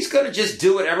 he's going to just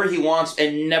do whatever he wants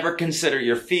and never consider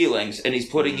your feelings. And he's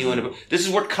putting you in a... This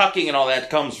is where cucking and all that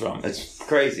comes from. It's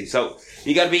crazy. So...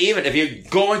 You got to be even. If you're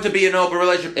going to be in an open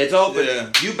relationship, it's open.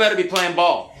 Yeah. You better be playing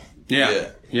ball.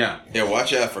 Yeah.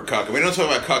 Watch out for cucking. We don't talk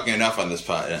about cucking enough on this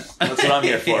pod. Yeah. That's what I'm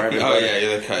here for. Everybody.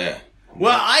 You're the cuck. Yeah.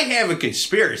 Well, I have a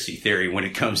conspiracy theory when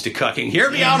it comes to cucking.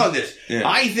 Hear me out on this. Yeah.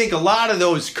 I think a lot of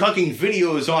those cucking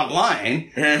videos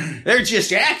online, they're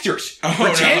just actors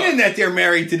pretending that they're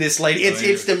married to this lady.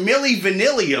 It's the Milli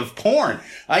Vanilli of porn.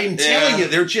 I am telling you,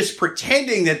 they're just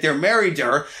pretending that they're married to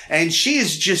her, and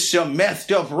she's just some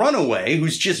methed up runaway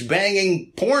who's just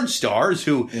banging porn stars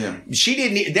who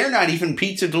they're not even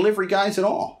pizza delivery guys at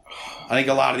all. I think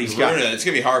a lot of these guys. It's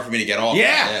going to be hard for me to get off.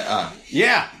 Yeah.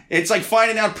 It's like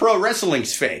finding out pro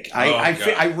wrestling's fake.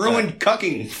 I ruined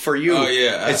cucking for you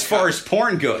as far as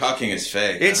porn goes. Cucking is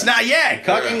fake. It's not,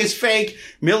 cucking is fake.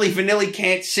 Milli Vanilli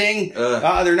can't sing.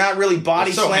 They're not really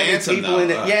body slamming people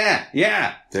in it.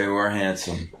 Yeah. They were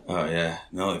handsome. Oh, yeah.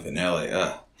 Milli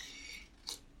Vanilli.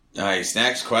 Nice.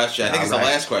 Next question. I think it's the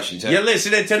last question, too. You're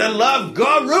listening to the Love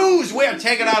Gurus. We're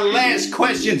taking our last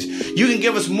questions. You can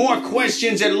give us more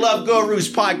questions at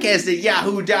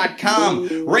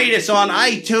loveguruspodcast@yahoo.com. Rate us on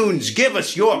iTunes. Give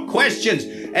us your questions,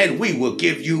 and we will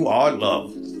give you our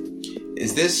love.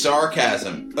 Is this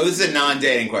sarcasm? Oh, this is a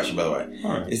non-dating question, by the way.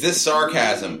 Right. Is this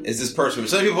sarcasm? Is this person?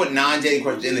 Some people put non-dating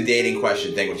questions in the dating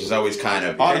question thing, which is always kind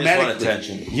of automatic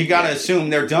attention. You got to assume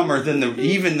they're dumber than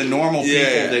even the normal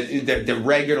people that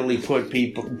regularly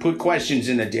put questions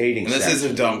in the dating. And this is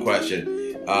a dumb question.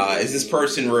 Is this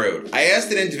person rude? I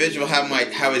asked an individual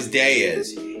how his day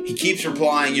is. He keeps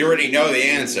replying, "You already know the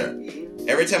answer."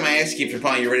 Every time I ask, he keeps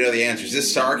replying, "You already know the answer." Is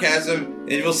this sarcasm?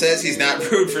 The individual says he's not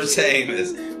rude for saying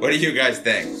this. What do you guys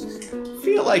think?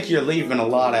 feel like you're leaving a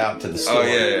lot out to the story. Oh,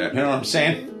 yeah. You know what I'm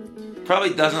saying?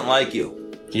 Probably doesn't like you.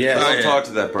 Yeah. Don't talk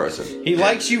to that person. He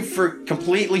likes you for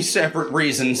completely separate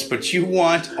reasons, but you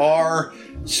want our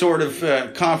sort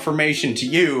of confirmation to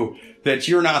you that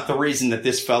you're not the reason that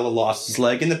this fella lost his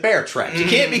leg in the bear trap. You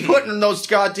can't be putting those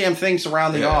goddamn things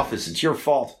around the office. It's your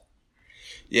fault.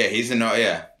 Yeah, some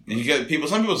people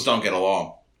just don't get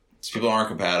along. People aren't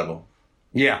compatible.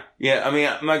 Yeah. Yeah, I mean,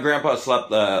 my grandpa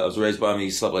slept, I was raised by him, he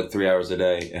slept like 3 hours a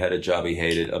day, had a job he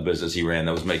hated, a business he ran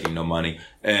that was making no money,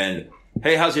 and,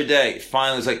 hey, how's your day?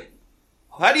 Finally, it's like,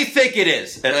 how do you think it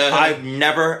is? And I've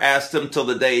never asked him till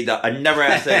the day he died. I never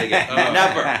asked that again.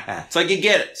 Never. It's like, you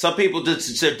get it. Some people,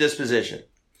 it's their disposition.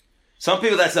 Some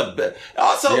people, that's a bit.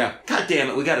 Also, God damn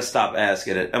it, we got to stop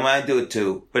asking it. I mean, I do it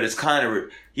too, but it's kind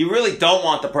of, you really don't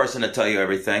want the person to tell you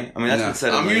everything. I mean, that's been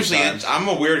said a million times. I'm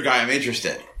a weird guy. I'm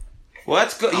interested. Well,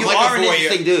 that's good. You are an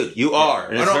interesting dude. You are,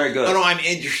 and it's very good. No, I'm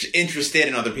interested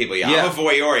in other people. Yeah, I'm a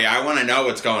voyeur. I want to know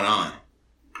what's going on.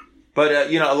 But,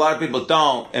 a lot of people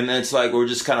don't, and it's like we're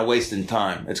just kind of wasting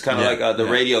time. It's kind of like the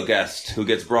radio guest who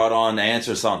gets brought on to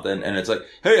answer something, and it's like,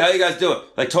 hey, how you guys doing?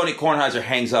 Like Tony Kornheiser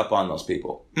hangs up on those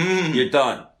people. You're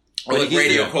done. Or like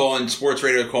sports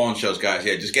radio call-in shows, guys.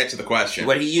 Yeah, just get to the question.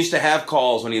 But he used to have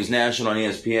calls when he was national on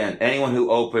ESPN. Anyone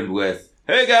who opened with,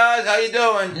 hey guys, how you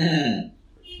doing?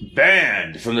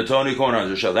 Banned from the Tony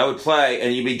Kornheiser show. That would play,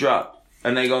 and you'd be dropped.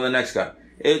 And then you go on the next guy.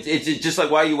 It's just like,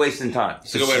 why are you wasting time?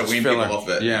 It's a good way to wean people off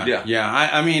it. Yeah.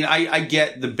 I mean, I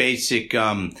get the basic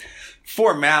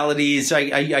formalities.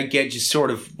 I get just sort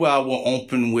of, we'll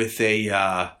open with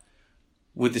a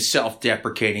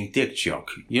self-deprecating dick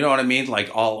joke. You know what I mean? Like,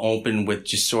 I'll open with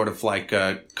just sort of like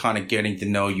kind of getting to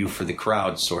know you for the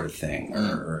crowd sort of thing.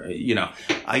 Or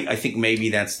I think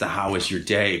maybe that's the how is your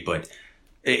day, but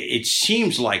it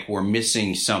seems like we're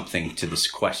missing something to this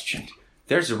question.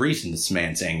 There's a reason this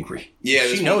man's angry. Yeah,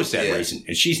 she knows that reason,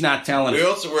 and she's not telling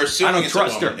us. We're assuming I don't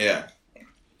trust her. Yeah,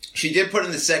 she did put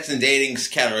in the sex and dating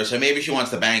category, so maybe she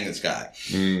wants to bang this guy.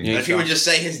 And if he would just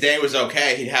say his day was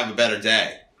okay, he'd have a better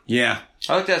day. Yeah,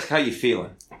 I like to ask how you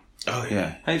feeling. Oh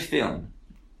yeah, how you feeling?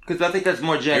 Because I think that's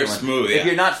more genuine. You're smooth. If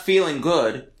you're not feeling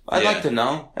good, I'd like to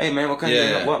know. Hey man, what kind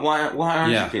of why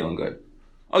aren't you feeling good?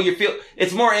 Oh,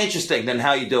 it's more interesting than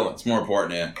how you doing. It's more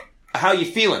important. Yeah, how you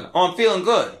feeling? Oh, I'm feeling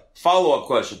good. Follow-up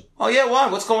question. Oh, yeah, why?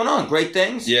 What's going on? Great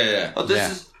things? Yeah. Oh,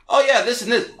 this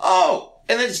and this. Oh,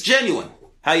 and then it's genuine.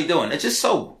 How you doing? It's just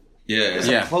so... It's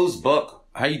a closed book.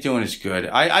 How you doing is good.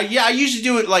 I usually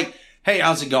do it like, hey,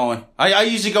 how's it going? I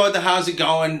usually go with the how's it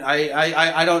going.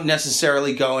 I don't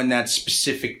necessarily go in that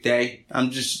specific day. I'm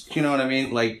just, you know what I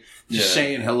mean? Like, just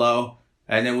saying hello,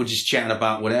 and then we'll just chat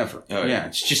about whatever. Oh, yeah.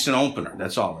 It's just an opener.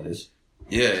 That's all it is.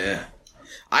 Yeah.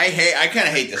 I kind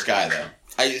of hate this guy, though.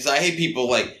 I hate people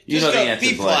like be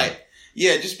polite.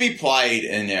 Yeah, just be polite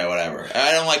and whatever.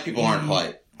 I don't like people who aren't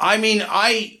polite. I mean,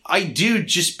 I do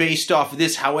just based off of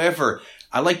this. However,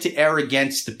 I like to err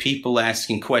against the people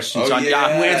asking questions on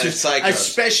Yahoo Answers,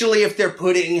 especially if they're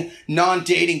putting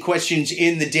non-dating questions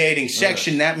in the dating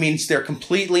section. That means they're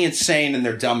completely insane and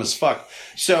they're dumb as fuck.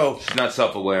 So she's not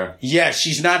self-aware. Yeah,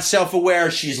 she's not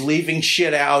self-aware. She's leaving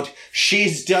shit out.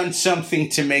 She's done something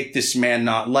to make this man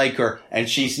not like her, and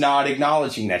she's not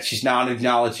acknowledging that. She's not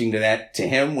acknowledging that to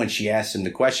him when she asks him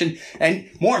the question, and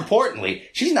more importantly,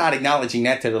 she's not acknowledging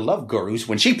that to the love gurus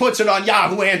when she puts it on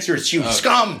Yahoo Answers. You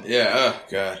scum. Yeah. Oh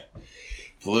God.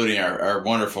 Polluting our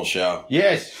wonderful show.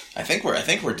 Yes. I think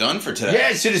we're done for today.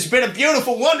 Yes, it has been a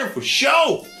beautiful, wonderful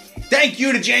show. Thank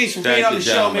you to James for being on the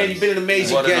show, man. You've been an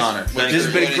amazing guest. What an honor. This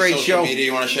has been a great show. Media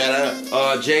you want to shout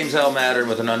out? James L. Mattern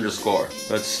with an underscore.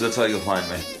 That's how you'll find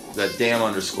me. That damn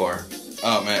underscore.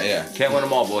 Oh man, yeah. Can't win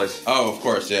them all, boys. Oh, of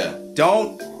course, yeah.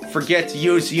 Don't forget to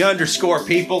use the underscore,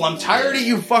 people. I'm tired of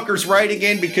you fuckers writing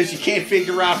in because you can't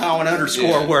figure out how an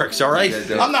underscore works, all right?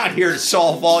 I'm not here to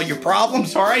solve all your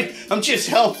problems, all right? I'm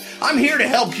here to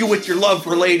help you with your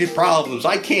love-related problems.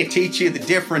 I can't teach you the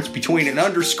difference between an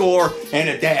underscore and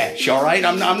a dash, all right?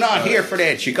 I'm not here for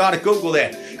that. You gotta Google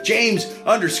that. James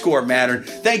underscore Mattern.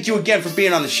 Thank you again for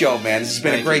being on the show, man. This has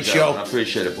been a great show. I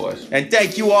appreciate it, boys. And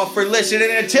thank you all for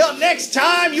listening. And until next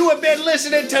time, you have been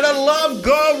listening to the Love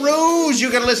Gurus.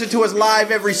 You can listen to us live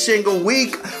every single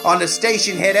week on the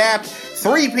Station Hit app,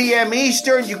 3 p.m.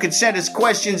 Eastern. You can send us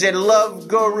questions at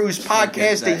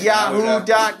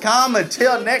loveguruspodcast@yahoo.com.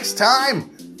 Until next time,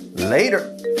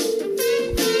 later.